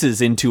choices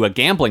into a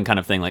gambling kind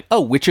of thing. Like, oh,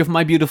 which of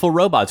my beautiful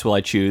robots will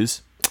I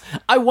choose?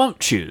 I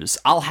won't choose.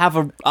 I'll have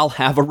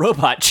a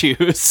robot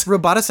choose.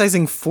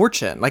 Roboticizing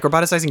fortune, like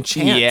roboticizing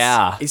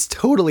chance, is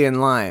totally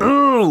in line.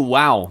 Oh,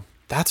 wow.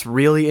 That's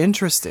really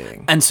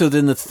interesting. And so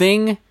then the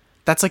thing...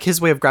 That's like his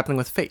way of grappling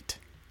with fate.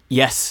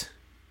 Yes.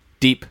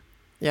 Deep.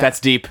 Yeah. That's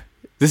deep.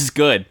 This is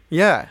good.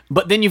 Yeah.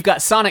 But then you've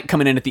got Sonic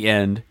coming in at the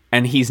end,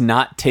 and he's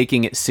not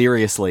taking it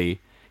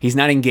seriously. He's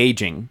not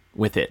engaging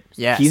with it.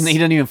 Yes. He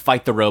doesn't even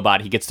fight the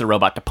robot. He gets the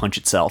robot to punch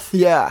itself.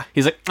 Yeah.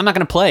 He's like, I'm not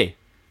going to play.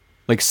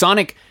 Like,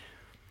 Sonic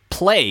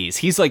plays.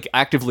 He's, like,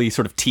 actively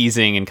sort of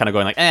teasing and kind of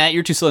going like,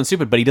 you're too slow and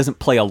stupid, but he doesn't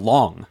play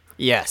along.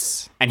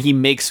 Yes. And he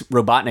makes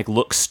Robotnik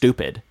look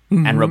stupid.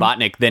 Mm-hmm. And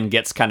Robotnik then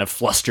gets kind of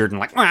flustered and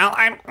like,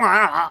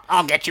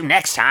 I'll get you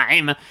next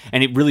time.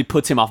 And it really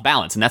puts him off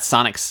balance. And that's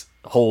Sonic's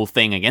whole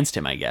thing against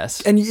him, I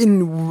guess. And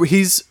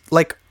he's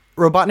like,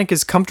 Robotnik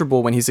is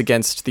comfortable when he's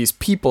against these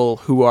people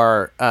who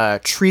are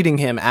treating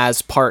him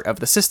as part of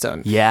the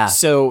system. Yeah.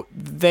 So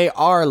they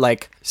are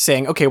like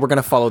saying, okay, we're going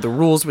to follow the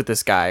rules with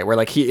this guy. Where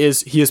like he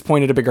has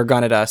pointed a bigger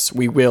gun at us.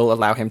 We will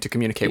allow him to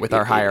communicate with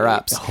our higher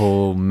ups.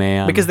 Oh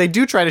man. Because they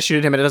do try to shoot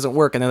at him and it doesn't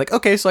work. And they're like,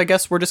 okay, so I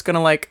guess we're just going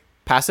to like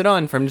pass it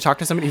on for him to talk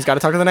to somebody. He's got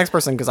to talk to the next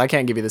person because I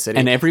can't give you the city.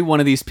 And every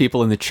one of these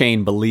people in the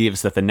chain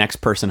believes that the next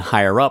person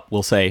higher up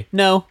will say,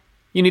 no,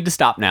 you need to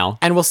stop now.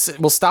 And we'll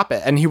stop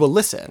it, and he will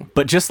listen.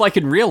 But just like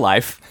in real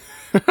life,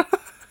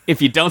 if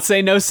you don't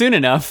say no soon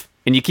enough,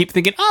 and you keep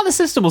thinking, the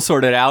system will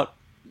sort it out.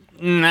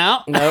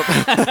 No. Nope.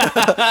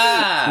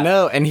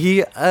 No, and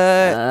he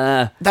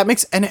that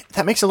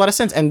makes a lot of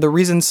sense. And the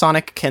reason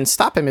Sonic can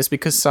stop him is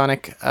because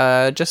Sonic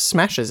just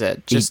smashes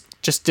it. Just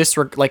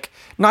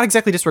not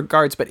exactly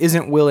disregards, but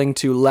isn't willing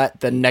to let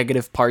the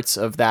negative parts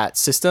of that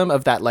system,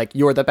 of that like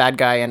you're the bad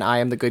guy and I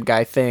am the good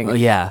guy thing,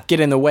 get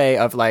in the way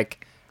of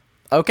like,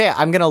 okay,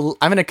 I'm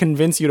gonna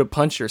convince you to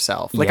punch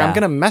yourself. Like, I'm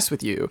gonna mess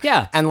with you.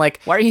 Yeah. And like,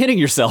 why are you hitting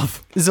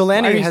yourself?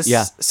 Zolani has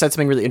said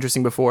something really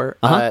interesting before,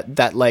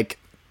 that like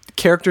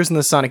characters in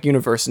the Sonic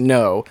universe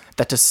know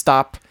that to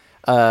stop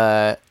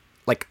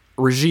like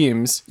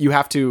regimes, you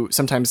have to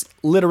sometimes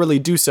literally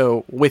do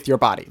so with your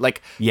body.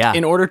 Like,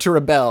 in order to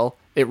rebel,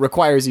 it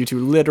requires you to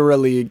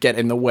literally get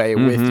in the way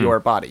with your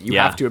body. You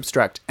have to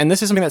obstruct. And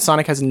this is something that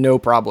Sonic has no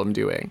problem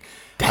doing.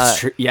 That's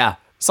true. Yeah.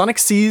 Sonic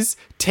sees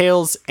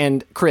Tails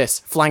and Chris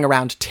flying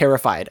around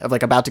terrified of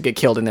like about to get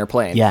killed in their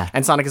plane. Yeah.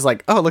 And Sonic is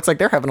like, oh, it looks like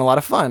they're having a lot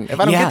of fun. If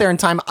I don't get there in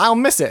time, I'll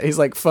miss it. He's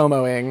like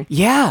FOMOing.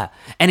 Yeah.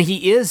 And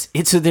he is.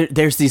 So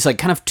there's these like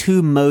kind of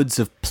two modes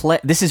of play.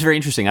 This is very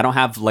interesting. I don't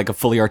have like a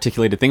fully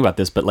articulated thing about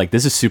this, but like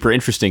this is super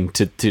interesting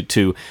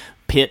to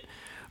pit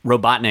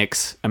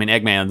Robotnik's,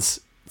 Eggman's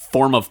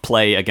form of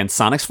play against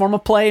Sonic's form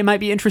of play might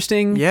be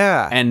interesting.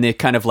 Yeah. And the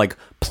kind of like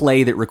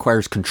play that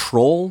requires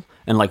control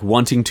and like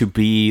wanting to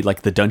be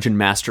like the dungeon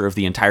master of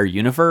the entire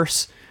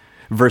universe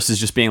versus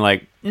just being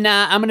like,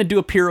 nah, I'm gonna do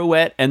a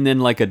pirouette and then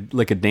like a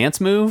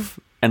dance move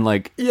and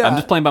like I'm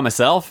just playing by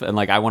myself and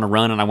like I want to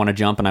run and I want to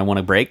jump and I want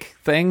to break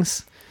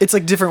things. It's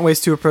like different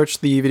ways to approach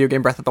the video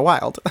game Breath of the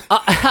Wild.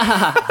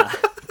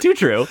 Too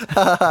true.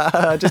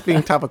 Just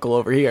being topical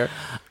over here.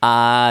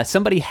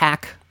 Somebody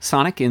hack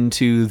Sonic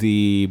into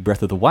the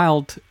Breath of the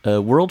Wild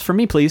world for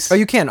me, please. Oh,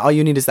 you can. All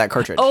you need is that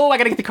cartridge. Oh, I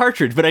gotta get the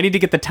cartridge, but I need to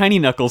get the Tiny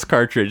Knuckles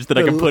cartridge that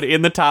I can put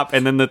in the top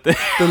and then the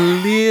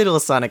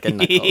little Sonic and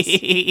Knuckles.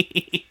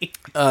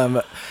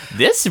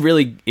 This is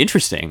really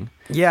interesting.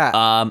 Yeah.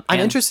 I'm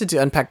interested to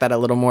unpack that a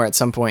little more at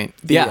some point.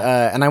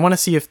 And I want to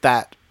see if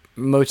that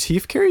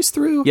motif carries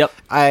through. Yep.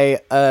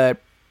 I'm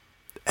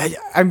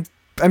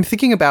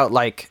thinking about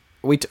like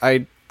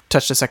I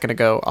touched a second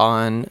ago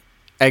on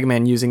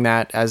Eggman using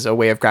that as a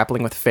way of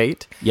grappling with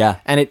fate. Yeah.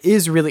 And it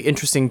is really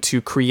interesting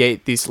to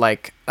create these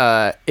like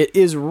it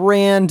is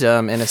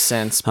random in a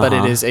sense, but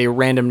it is a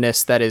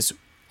randomness that is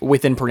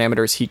within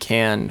parameters he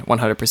can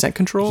 100%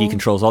 control. He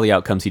controls all the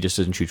outcomes, he just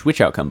doesn't choose which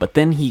outcome. But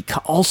then he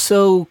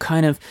also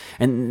kind of,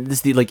 and this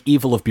is the like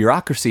evil of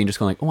bureaucracy and just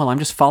going like, oh, well, I'm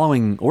just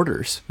following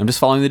orders. I'm just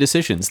following the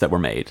decisions that were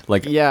made.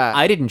 Like,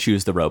 I didn't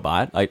choose the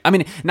robot. I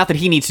mean, not that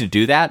he needs to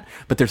do that,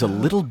 but there's a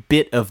little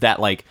bit of that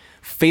like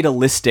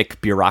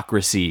fatalistic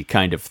bureaucracy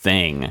kind of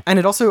thing. And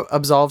it also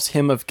absolves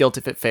him of guilt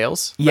if it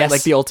fails. Yes. Right?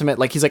 Like the ultimate,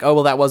 like he's like, oh,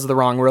 well, that was the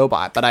wrong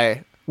robot, but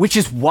Which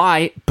is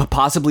why,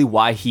 possibly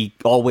why he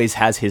always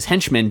has his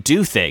henchmen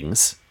do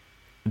things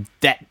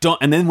that don't,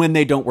 and then when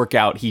they don't work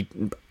out, he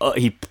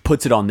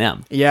puts it on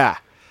them. Yeah.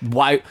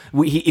 Why,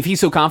 if he's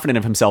so confident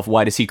of himself,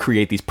 why does he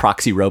create these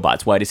proxy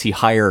robots? Why does he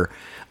hire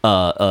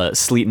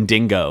Sleet and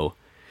Dingo,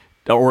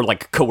 or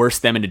like coerce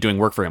them into doing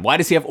work for him? Why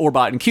does he have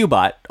Orbot and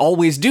Cubot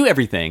always do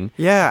everything?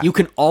 Yeah. You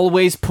can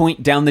always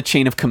point down the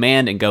chain of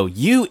command and go,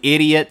 you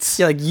idiots.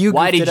 Yeah, like you.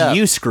 Why did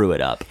you screw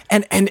it up?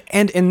 And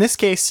in this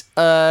case,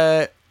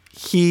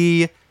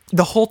 he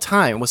the whole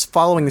time was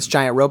following this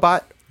giant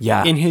robot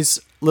in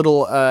his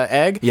little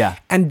egg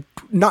and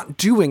not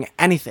doing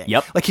anything.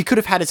 Yep. Like he could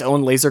have had his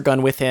own laser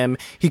gun with him.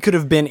 He could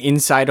have been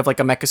inside of like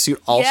a mecha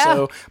suit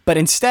also, but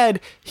instead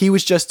he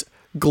was just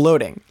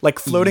gloating, like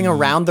floating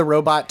around the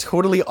robot,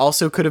 totally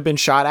also could have been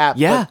shot at.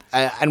 Yeah.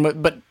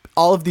 But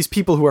all of these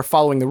people who are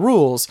following the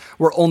rules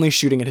were only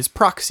shooting at his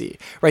proxy,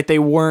 right? They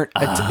weren't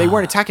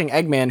attacking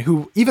Eggman,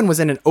 who even was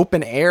in an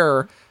open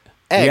air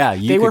egg. Yeah,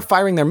 they were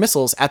firing their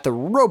missiles at the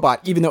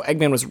robot, even though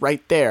Eggman was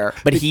right there.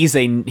 But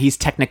he's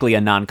technically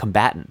a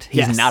non-combatant.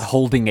 He's not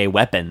holding a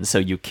weapon, so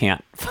you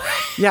can't.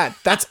 Yeah,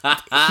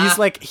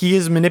 he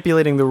is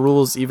manipulating the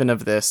rules even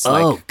of this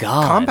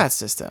combat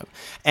system.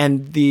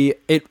 And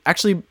it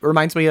actually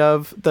reminds me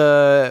of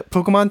the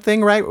Pokemon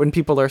thing, right? When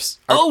people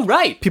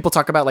people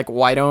talk about like,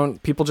 why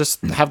don't people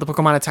just have the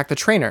Pokemon attack the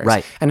trainers?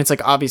 Right. And it's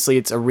like, obviously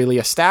it's a really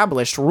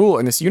established rule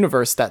in this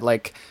universe that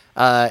like,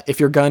 if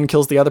your gun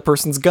kills the other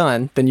person's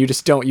gun, then you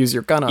just don't use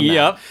your gun on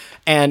them.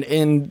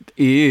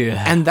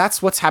 And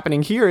that's what's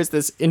happening here is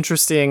this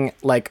interesting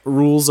like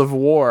rules of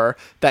war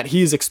that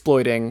he's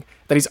exploiting,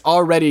 that he's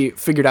already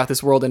figured out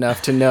this world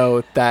enough to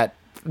know that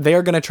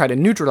they're going to try to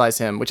neutralize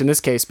him, which in this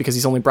case, because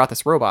he's only brought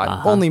this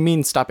robot, only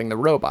means stopping the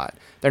robot.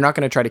 They're not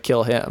going to try to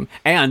kill him.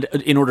 And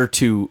in order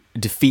to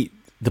defeat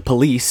the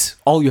police,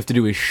 all you have to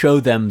do is show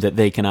them that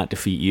they cannot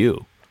defeat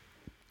you.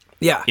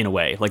 Yeah. In a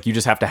way. Like you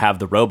just have to have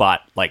the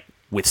robot like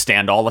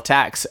withstand all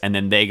attacks, and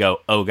then they go,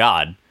 oh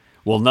god,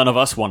 well none of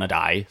us want to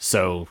die,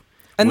 so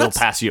we'll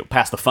pass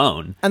the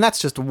phone. And that's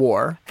just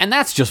war.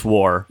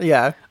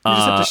 Yeah. You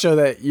just have to show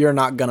that you're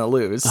not gonna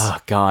lose. Oh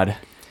god.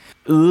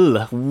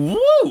 Ugh.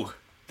 Woo!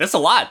 That's a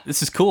lot.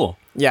 This is cool.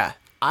 Yeah.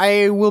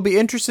 I will be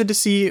interested to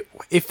see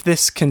if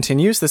this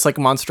continues, this like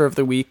monster of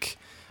the week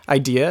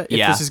idea,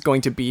 if this is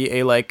going to be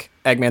a like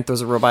Eggman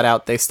throws a robot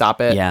out, they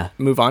stop it,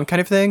 move on kind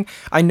of thing.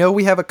 I know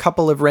we have a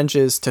couple of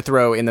wrenches to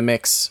throw in the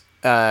mix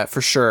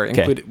for sure,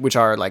 which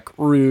are like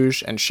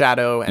Rouge and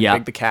Shadow and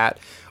Big the Cat.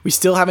 We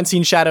still haven't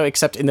seen Shadow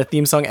except in the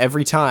theme song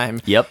every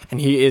time. Yep.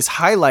 And he is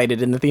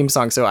highlighted in the theme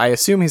song, so I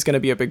assume he's going to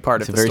be a big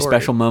part of the story. It's a very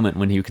special moment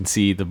when you can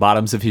see the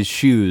bottoms of his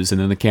shoes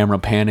and then the camera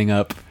panning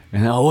up.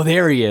 And oh,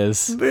 there he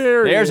is.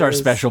 There's our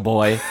special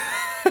boy.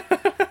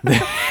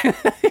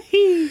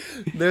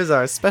 There's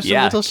our special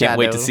little Shadow. Can't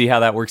wait to see how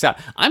that works out.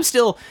 I'm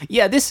still,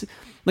 this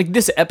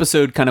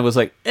episode kind of was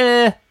like,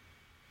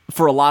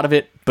 for a lot of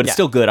it, but it's Yeah.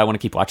 still good. I want to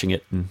keep watching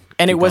it. And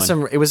keep it was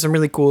going. some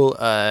really cool,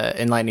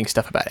 enlightening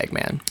stuff about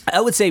Eggman.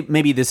 I would say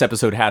maybe this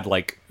episode had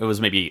it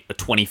was maybe a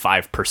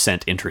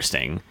 25%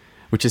 interesting,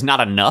 which is not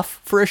enough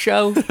for a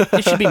show.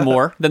 It should be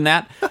more than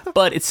that,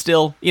 but it's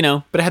still,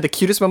 But it had the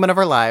cutest moment of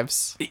our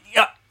lives.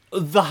 yeah,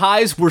 the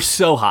highs were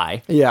so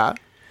high. Yeah.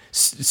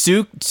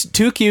 Too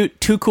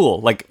cute, too cool.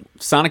 Like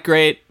Sonic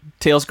great,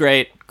 Tails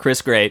great,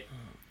 Chris great.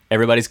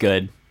 Everybody's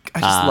good. I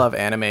just love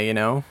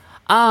anime,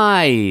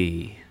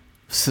 I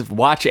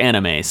watch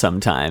anime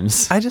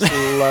sometimes. I just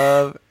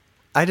love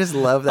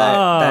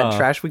that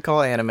trash we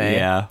call anime.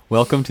 Yeah.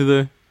 Welcome to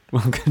the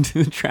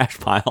trash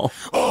pile.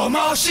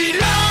 面白くな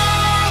い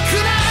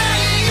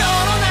世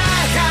の中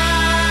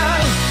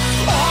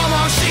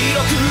面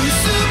白く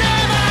すれ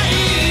ば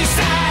いい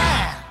さ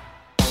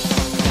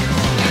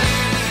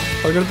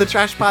Welcome to the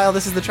trash pile.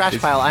 This is the trash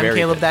It's pile. I'm very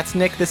Caleb. good. That's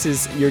Nick. This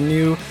is your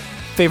new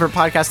favorite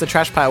podcast, The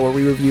Trash Pile, where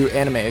we review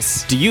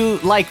animes. Do you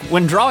like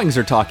when drawings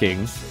are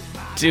talking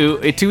to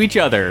each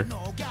other?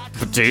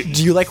 Do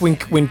you like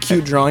when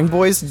cute drawing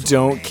boys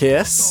don't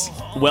kiss?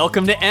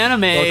 Welcome to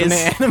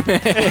animes. Welcome to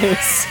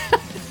animes.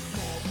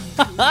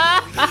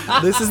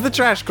 This is the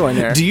trash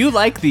corner. Do you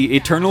like the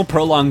eternal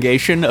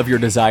prolongation of your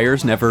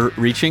desires never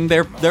reaching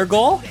their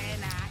goal?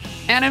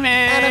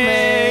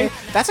 Anime.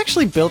 That's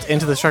actually built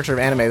into the structure of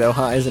anime, though,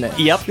 huh? Isn't it?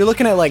 Yep. You're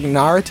looking at like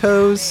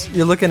Naruto's.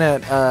 You're looking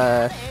at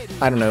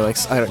I don't know,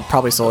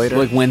 probably Soul Eater.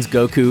 Like, when's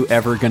Goku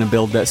ever gonna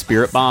build that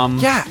spirit bomb?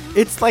 Yeah,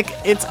 it's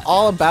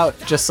all about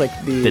just like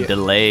The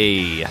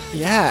delay.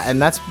 yeah,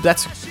 and that's That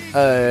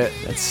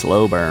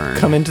slow burn.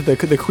 come into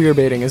the queer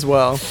baiting as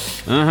well.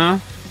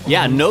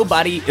 Yeah,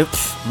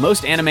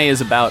 most anime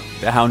is about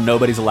how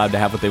nobody's allowed to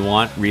have what they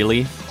want,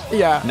 really.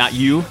 Yeah, Not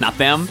you, not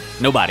them,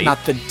 nobody.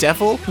 not the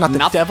devil, not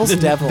the devil's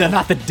devil,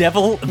 Not the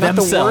devil not the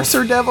themselves.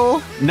 worser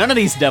devil, None of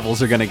these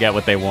devils are gonna get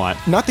what they want.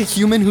 not the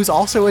human who's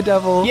also a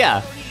devil.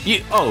 Yeah.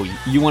 You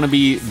want to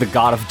be the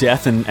god of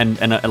death and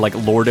like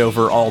lord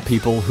over all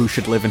people who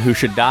should live and who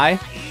should die?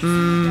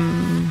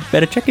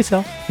 Better check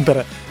yourself.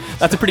 But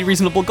That's a pretty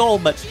reasonable goal,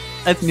 but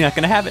that's not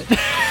gonna have it.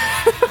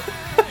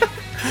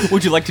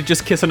 Would you like to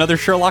just kiss another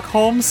Sherlock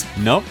Holmes?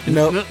 Nope.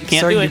 no,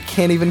 Can't sir, do you it.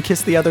 can't even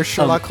kiss the other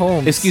Sherlock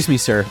Holmes. Excuse me,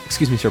 sir.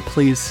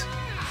 Please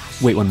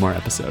wait one more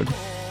episode.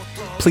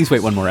 Please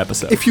wait one more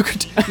episode. If you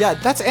could, yeah,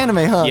 that's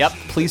anime, huh? Yep.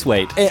 Please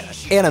wait.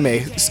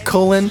 Anime :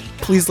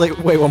 please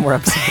wait one more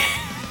episode.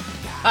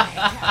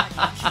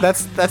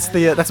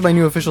 That's my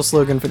new official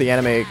slogan for the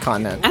anime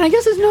continent. And I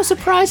guess it's no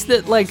surprise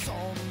that like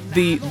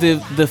the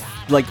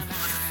like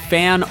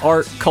fan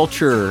art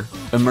culture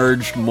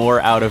emerged more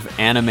out of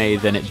anime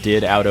than it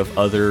did out of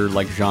other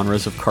like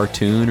genres of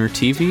cartoon or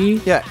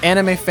TV. Yeah,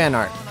 anime fan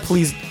art.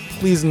 Please,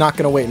 not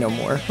gonna wait no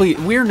more.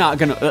 We're not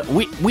gonna.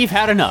 We've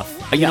had enough.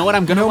 You know what?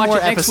 I'm gonna no watch more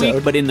it next episode.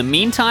 week. But in the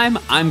meantime,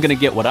 I'm gonna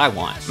get what I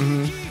want.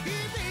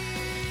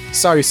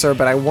 Sorry, sir,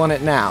 but I want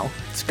it now.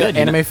 It's good.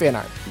 you Anime know? fan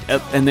art.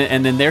 And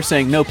then they're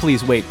saying, no,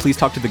 please wait. Please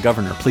talk to the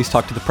governor. Please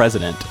talk to the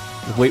president.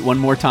 Wait one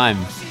more time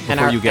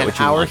before you get what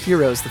you our want.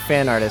 heroes, the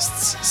fan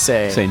artists,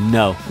 say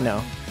no.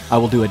 no. I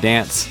will do a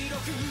dance.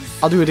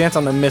 I'll do a dance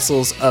on the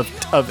missiles of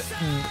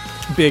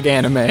big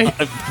anime.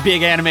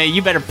 Big anime,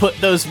 you better put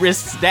those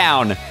wrists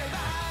down.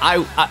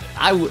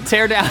 I will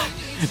tear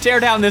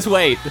down this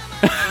weight.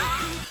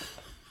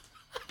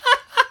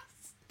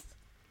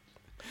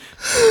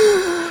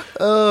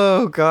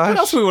 Oh gosh. What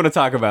else do we want to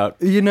talk about?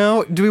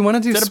 Do we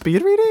want to do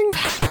speed reading?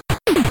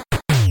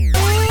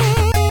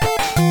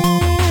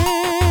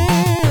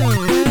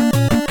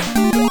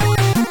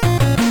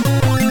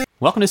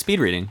 Welcome to Speed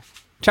Reading,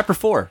 Chapter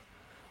 4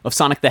 of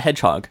Sonic the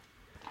Hedgehog.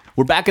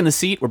 We're back in the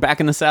seat, we're back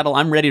in the saddle,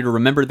 I'm ready to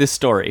remember this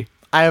story.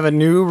 I have a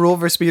new rule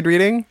for speed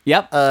reading.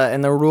 Yep.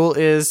 And the rule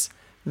is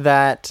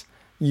that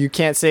you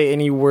can't say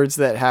any words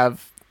that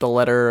have the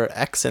letter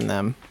X in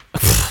them.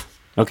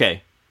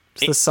 Okay.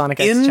 It's the Sonic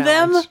X In challenge.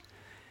 them?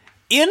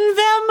 In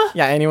them?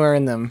 Yeah, anywhere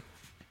in them.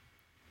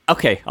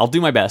 Okay, I'll do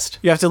my best.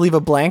 You have to leave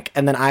a blank,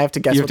 and then I have to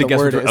guess You what have to the guess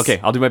word what is. Okay,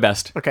 I'll do my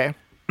best. Okay.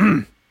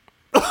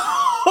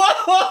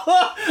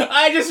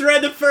 I just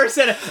read the first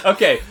sentence.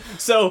 Okay,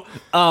 so,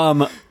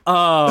 So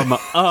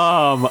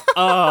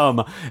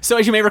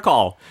as you may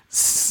recall,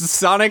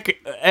 Sonic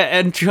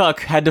and Chuck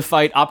had to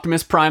fight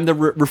Optimus Prime, the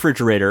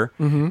refrigerator,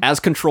 as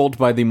controlled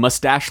by the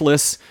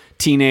mustacheless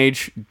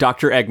teenage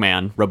Dr.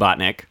 Eggman,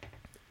 Robotnik,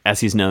 as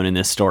he's known in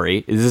this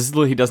story.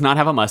 He does not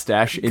have a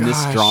mustache in this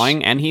Gosh.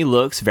 drawing, and he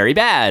looks very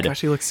bad.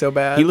 Gosh, he looks so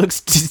bad. He looks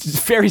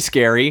very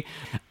scary.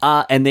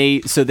 And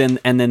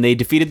then they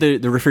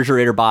defeated the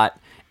refrigerator bot,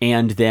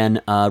 and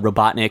then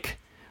Robotnik,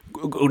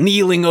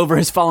 kneeling over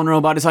his fallen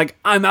robot, is like,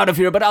 "I'm out of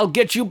here, but I'll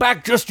get you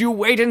back. Just you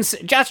wait and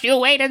see. Just you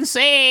wait and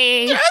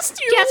see. Just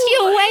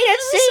you wait and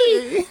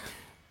see."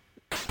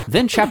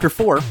 Then chapter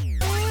 4,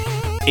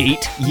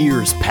 8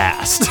 years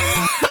passed.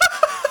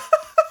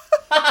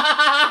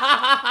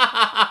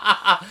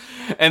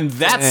 And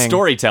that's Dang.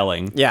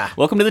 storytelling. Yeah.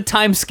 Welcome to the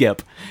time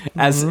skip,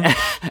 as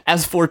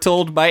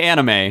foretold by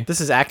anime.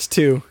 This is Act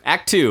 2.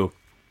 Act 2.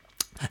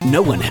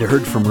 No one had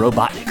heard from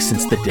Robotnik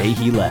since the day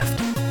he left.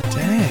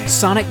 Dang.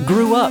 Sonic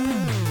grew up.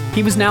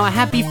 He was now a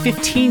happy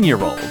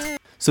 15-year-old.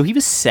 So he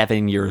was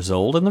 7 years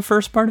old in the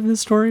first part of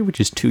this story,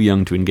 which is too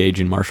young to engage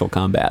in martial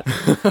combat.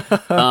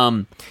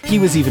 He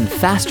was even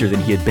faster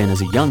than he had been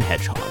as a young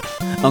hedgehog.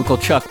 Uncle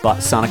Chuck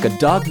bought Sonic a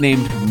dog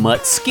named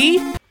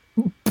Mutsky.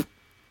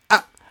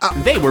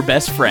 They were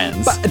best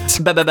friends.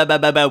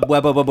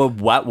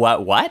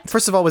 What?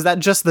 First of all, was that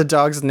just the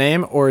dog's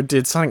name, or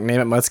did Sonic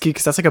name it Mutsky?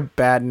 Because that's like a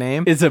bad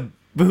name. It's a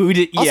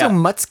booty. Also, Yeah.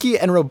 Mutsky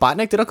and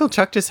Robotnik, did Uncle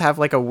Chuck just have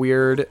like a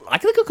weird... I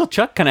think Uncle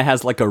Chuck kind of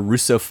has like a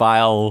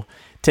Russophile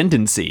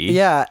tendency.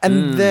 Yeah,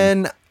 and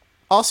then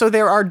also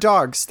there are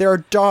dogs. There are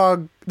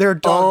dog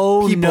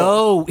Oh people.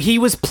 no, he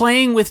was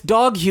playing with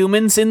dog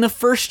humans in the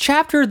first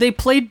chapter. They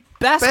played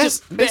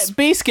basketball.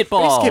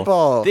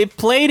 Basketball. They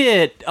played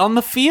it on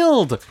the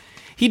field.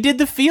 He did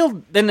the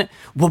field. Then,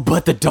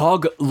 but the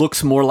dog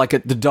looks more like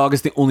the dog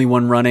is the only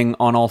one running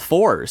on all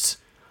fours.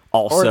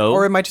 Also,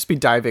 Or it might just be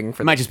diving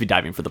for it might just be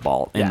diving for the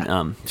ball. Yeah.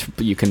 And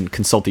you can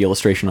consult the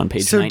illustration on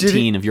page So did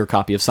 19 of your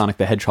copy of Sonic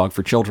the Hedgehog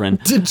for children.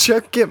 Did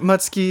Chuck get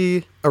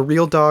Mutsky a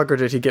real dog, or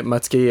did he get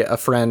Mutsky a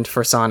friend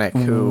for Sonic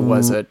who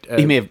was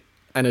He may have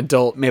an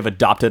adult? may have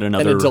adopted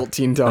another adult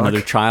teen dog. another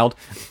child.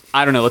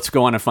 I don't know. Let's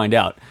go on and find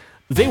out.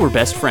 They were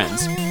best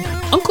friends.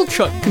 Uncle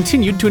Chuck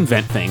continued to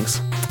invent things.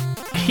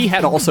 He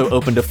had also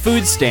opened a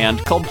food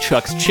stand called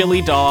Chuck's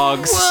Chili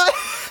Dogs.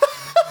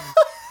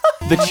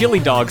 The chili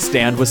dog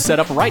stand was set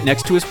up right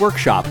next to his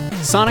workshop.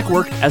 Sonic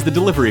worked as the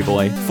delivery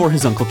boy for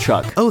his Uncle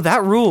Chuck. Oh,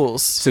 that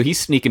rules. So he's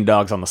sneaking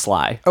dogs on the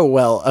sly. Oh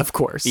well, of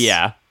course.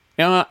 Yeah.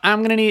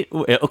 I'm gonna need.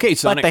 Okay,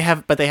 Sonic.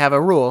 But they have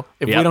a rule.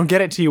 If Yep. we don't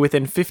get it to you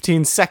within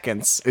 15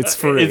 seconds, it's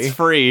free. It's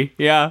free,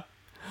 yeah.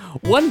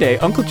 One day,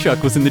 Uncle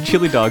Chuck was in the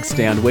chili dog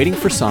stand waiting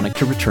for Sonic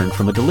to return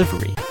from a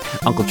delivery.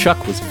 Uncle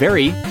Chuck was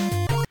very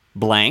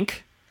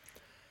blank.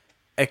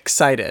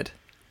 Excited.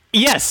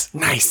 Yes!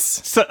 Nice.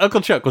 So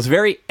Uncle Chuck was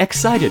very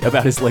excited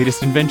about his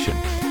latest invention.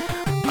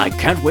 I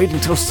can't wait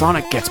until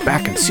Sonic gets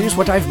back and sees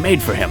what I've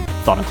made for him,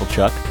 thought Uncle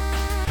Chuck.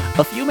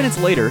 A few minutes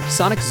later,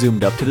 Sonic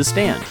zoomed up to the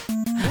stand.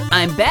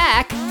 I'm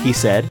back, he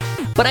said,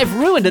 but I've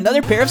ruined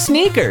another pair of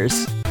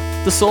sneakers.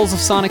 The soles of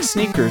Sonic's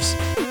sneakers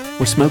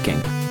were smoking,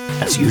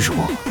 as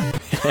usual.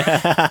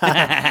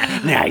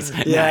 Nice.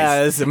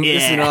 Yeah, nice. this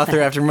is an author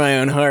after my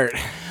own heart.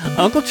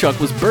 Uncle Chuck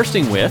was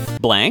bursting with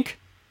blank.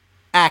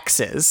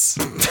 Axes.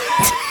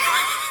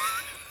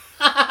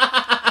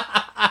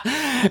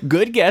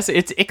 Good guess.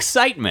 It's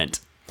excitement.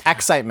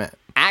 Excitement.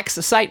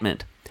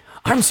 Excitement.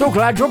 I'm so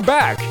glad you're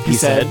back, he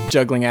said.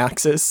 Juggling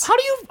axes. How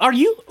do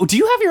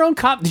you have your own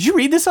copy? Did you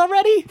read this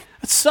already?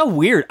 That's so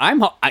weird.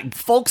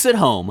 Folks at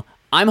home,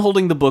 I'm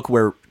holding the book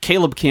where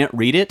Caleb can't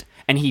read it,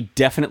 and he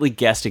definitely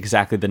guessed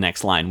exactly the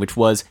next line, which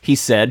was, he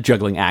said,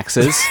 juggling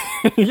axes.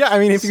 Yeah, I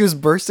mean, if he was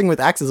bursting with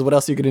axes, what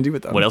else are you going to do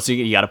with them? What else?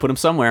 You got to put them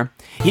somewhere.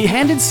 He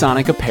handed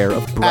Sonic a pair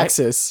of bright...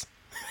 Axes.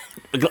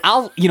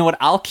 You know what?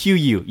 I'll cue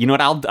you. You know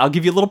what? I'll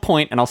give you a little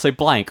point, and I'll say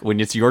blank when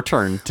it's your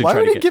turn to Why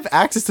try would to he get... give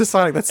axes to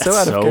Sonic? That's so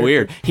out of So character.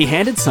 weird. He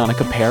handed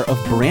Sonic a pair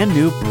of brand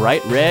new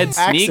bright red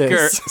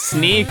Axes.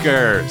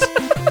 sneakers.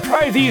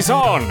 Try these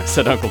on,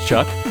 said Uncle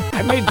Chuck.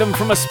 I made them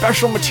from a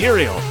special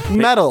material.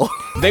 Metal.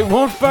 They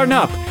won't burn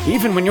up,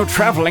 even when you're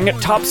traveling at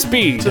top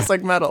speed. Just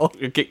like metal.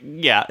 Okay,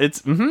 yeah,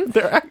 it's... Mm-hmm.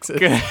 They're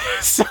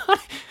axes.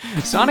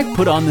 Sonic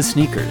put on the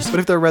sneakers. But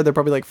if they're red, they're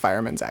probably like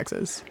fireman's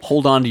axes.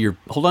 Hold on to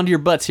your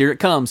butts. Here it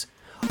comes.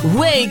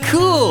 Way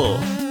cool,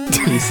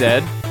 he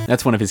said.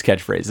 That's one of his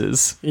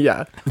catchphrases.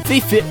 Yeah. They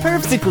fit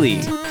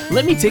perfectly.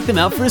 Let me take them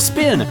out for a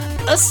spin.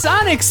 A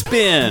Sonic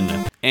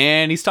spin.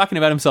 And he's talking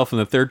about himself in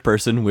the third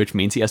person, which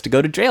means he has to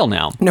go to jail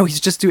now. No, he's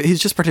just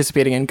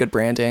participating in good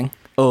branding.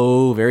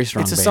 Oh, very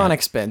strong. It's a band.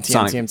 Sonic spin.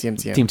 Sonic.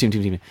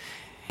 Team.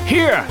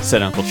 Here,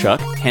 said Uncle Chuck,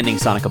 handing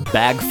Sonic a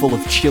bag full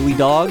of chili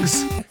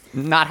dogs.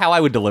 Not how I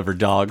would deliver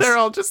dogs. They're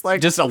all just like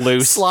just a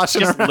loose,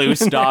 sloshing just around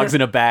loose in dogs there.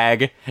 in a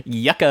bag.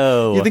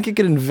 Yucko. You think you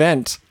could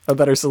invent a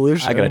better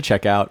solution? I gotta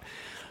check out.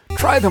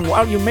 Try them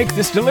while you make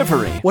this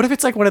delivery. What if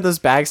it's like one of those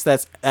bags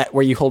that's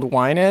where you hold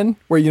wine in,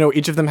 where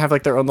each of them have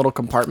like their own little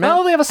compartment?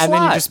 Oh, they have a And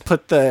then you slot. just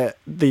put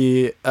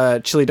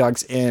the chili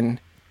dogs in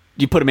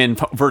You put them in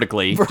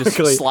vertically.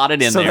 Just slot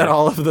it in so there. that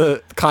all of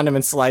the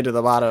condiments slide to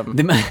the bottom.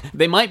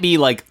 They might be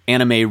like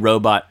anime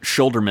robot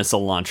shoulder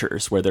missile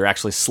launchers, where they're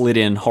actually slid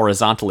in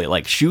horizontally,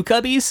 like shoe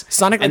cubbies.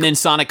 Sonic, and then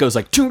Sonic goes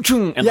like chung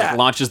chung and Yeah. like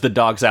launches the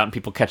dogs out, and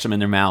people catch them in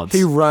their mouths.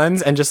 He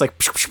runs and just like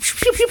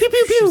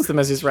shoots them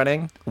as he's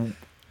running.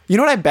 You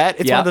know what I bet?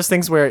 It's Yeah. one of those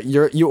things where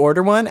you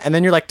order one and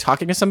then you're like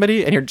talking to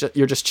somebody and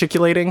you're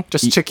gesticulating,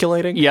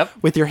 Yep.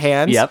 with your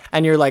hands. Yep.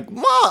 And you're like,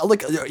 "Whoa,"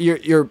 like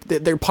your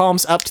their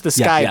palms up to the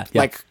sky, yeah.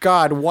 like,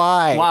 God,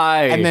 why?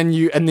 Why? And then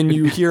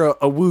you hear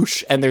a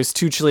whoosh and there's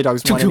two chili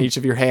dogs, one in each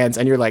of your hands,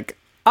 and you're like,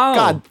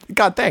 Oh.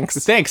 God, thanks.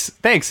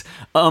 Thanks.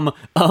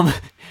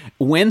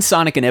 When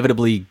Sonic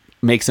inevitably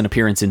makes an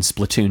appearance in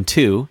Splatoon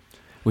 2,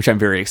 which I'm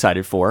very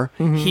excited for,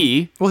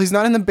 he Well, he's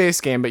not in the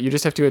base game, but you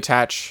just have to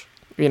attach.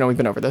 We've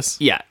been over this.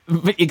 Yeah,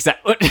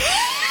 exactly.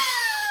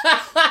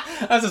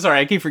 I'm so sorry,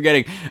 I keep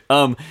forgetting.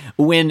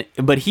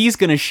 But he's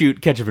gonna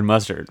shoot ketchup and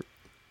mustard.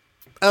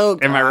 Oh,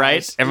 Am I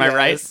right? Am I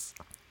right? yes.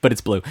 But it's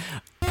blue.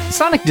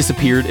 Sonic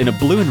disappeared in a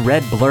blue and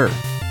red blur.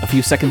 A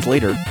few seconds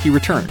later, he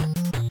returned.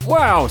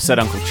 "Wow," said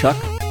Uncle Chuck.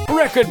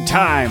 "Record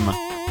time!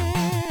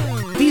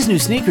 These new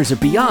sneakers are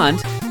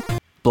beyond...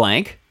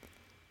 blank."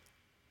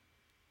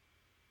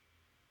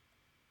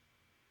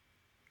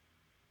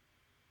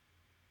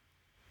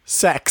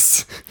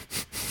 Sex.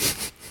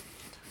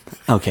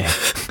 Okay,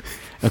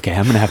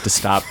 I'm gonna have to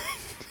stop.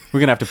 We're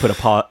gonna have to put a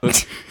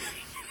pause.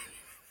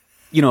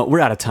 You know, we're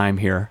out of time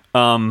here.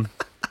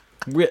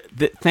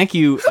 Thank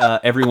you,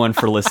 everyone,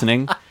 for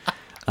listening.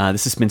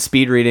 This has been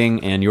Speed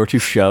Reading and Your Two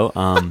Show.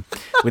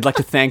 We'd like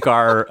to thank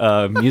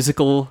our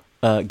musical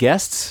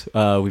guests.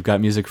 We've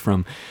got music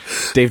from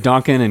Dave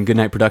Donkin and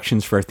Goodnight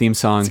Productions for our theme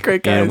song. It's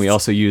great, guys. And we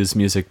also use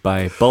music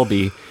by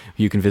Bulby.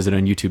 You can visit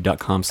on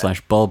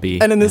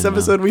youtube.com/Bulby. And in this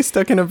episode, we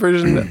stuck in a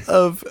version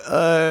of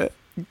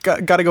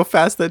Gotta Go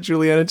Fast that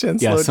Juliana Chen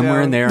slowed down.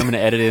 Somewhere in there, I'm going to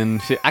edit in.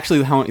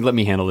 Actually, let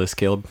me handle this,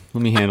 Caleb.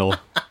 Let me handle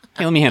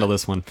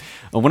this one.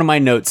 One of my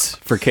notes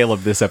for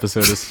Caleb this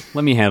episode is,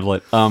 let me handle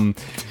it.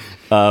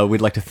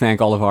 We'd like to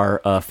thank all of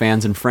our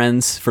fans and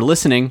friends for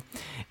listening.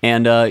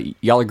 And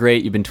y'all are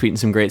great. You've been tweeting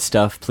some great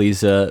stuff.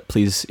 Please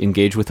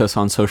engage with us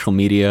on social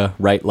media.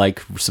 Write,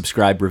 like,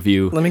 subscribe,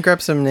 review. Let me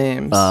grab some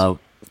names.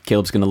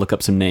 Caleb's going to look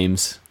up some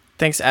names.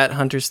 Thanks at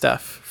Hunter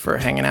Stuff for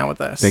hanging out with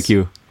us. Thank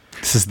you.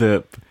 This is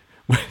the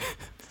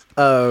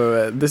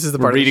We're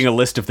part reading a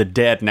list of the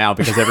dead now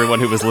because everyone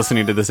who was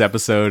listening to this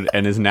episode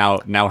and is now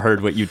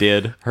heard what you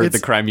did, heard the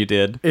crime you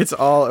did. It's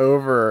all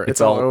over.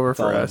 It's all over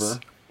for us.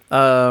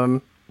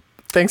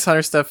 Thanks,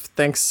 Hunter Stuff.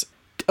 Thanks.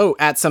 Oh,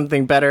 at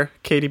Something Better,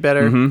 Katie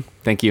Better. Mm-hmm.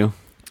 Thank you.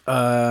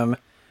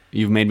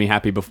 You've made me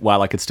happy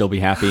while I could still be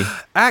happy.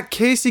 At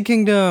Casey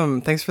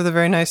Kingdom, thanks for the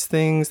very nice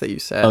things that you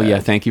said. Oh yeah,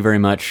 thank you very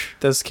much.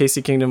 That's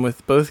Casey Kingdom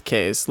with both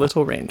K's,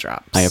 Little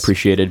Raindrops. I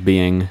appreciated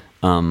being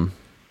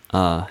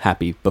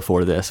happy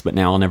before this, but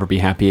now I'll never be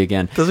happy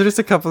again. Those are just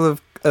a couple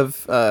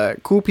of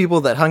cool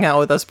people that hung out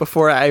with us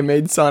before I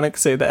made Sonic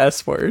say the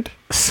S word.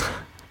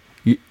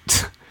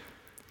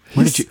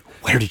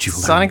 Where did you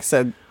learn? Sonic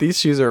said these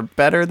shoes are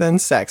better than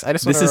sex. I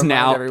just want to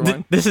remind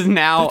everyone. This is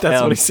now. That's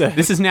what he said.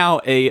 This is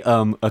now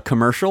a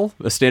commercial,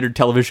 a standard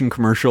television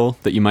commercial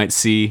that you might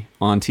see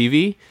on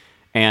TV,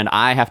 and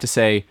I have to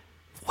say,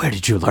 where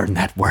did you learn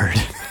that word?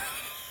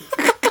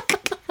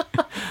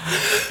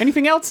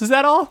 Anything else? Is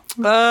that all?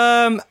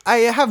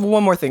 I have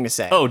one more thing to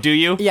say. Oh, do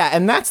you? Yeah,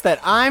 and that's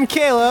that I'm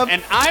Caleb.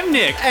 And I'm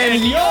Nick.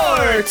 And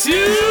you're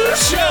Two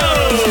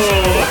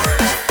Shows.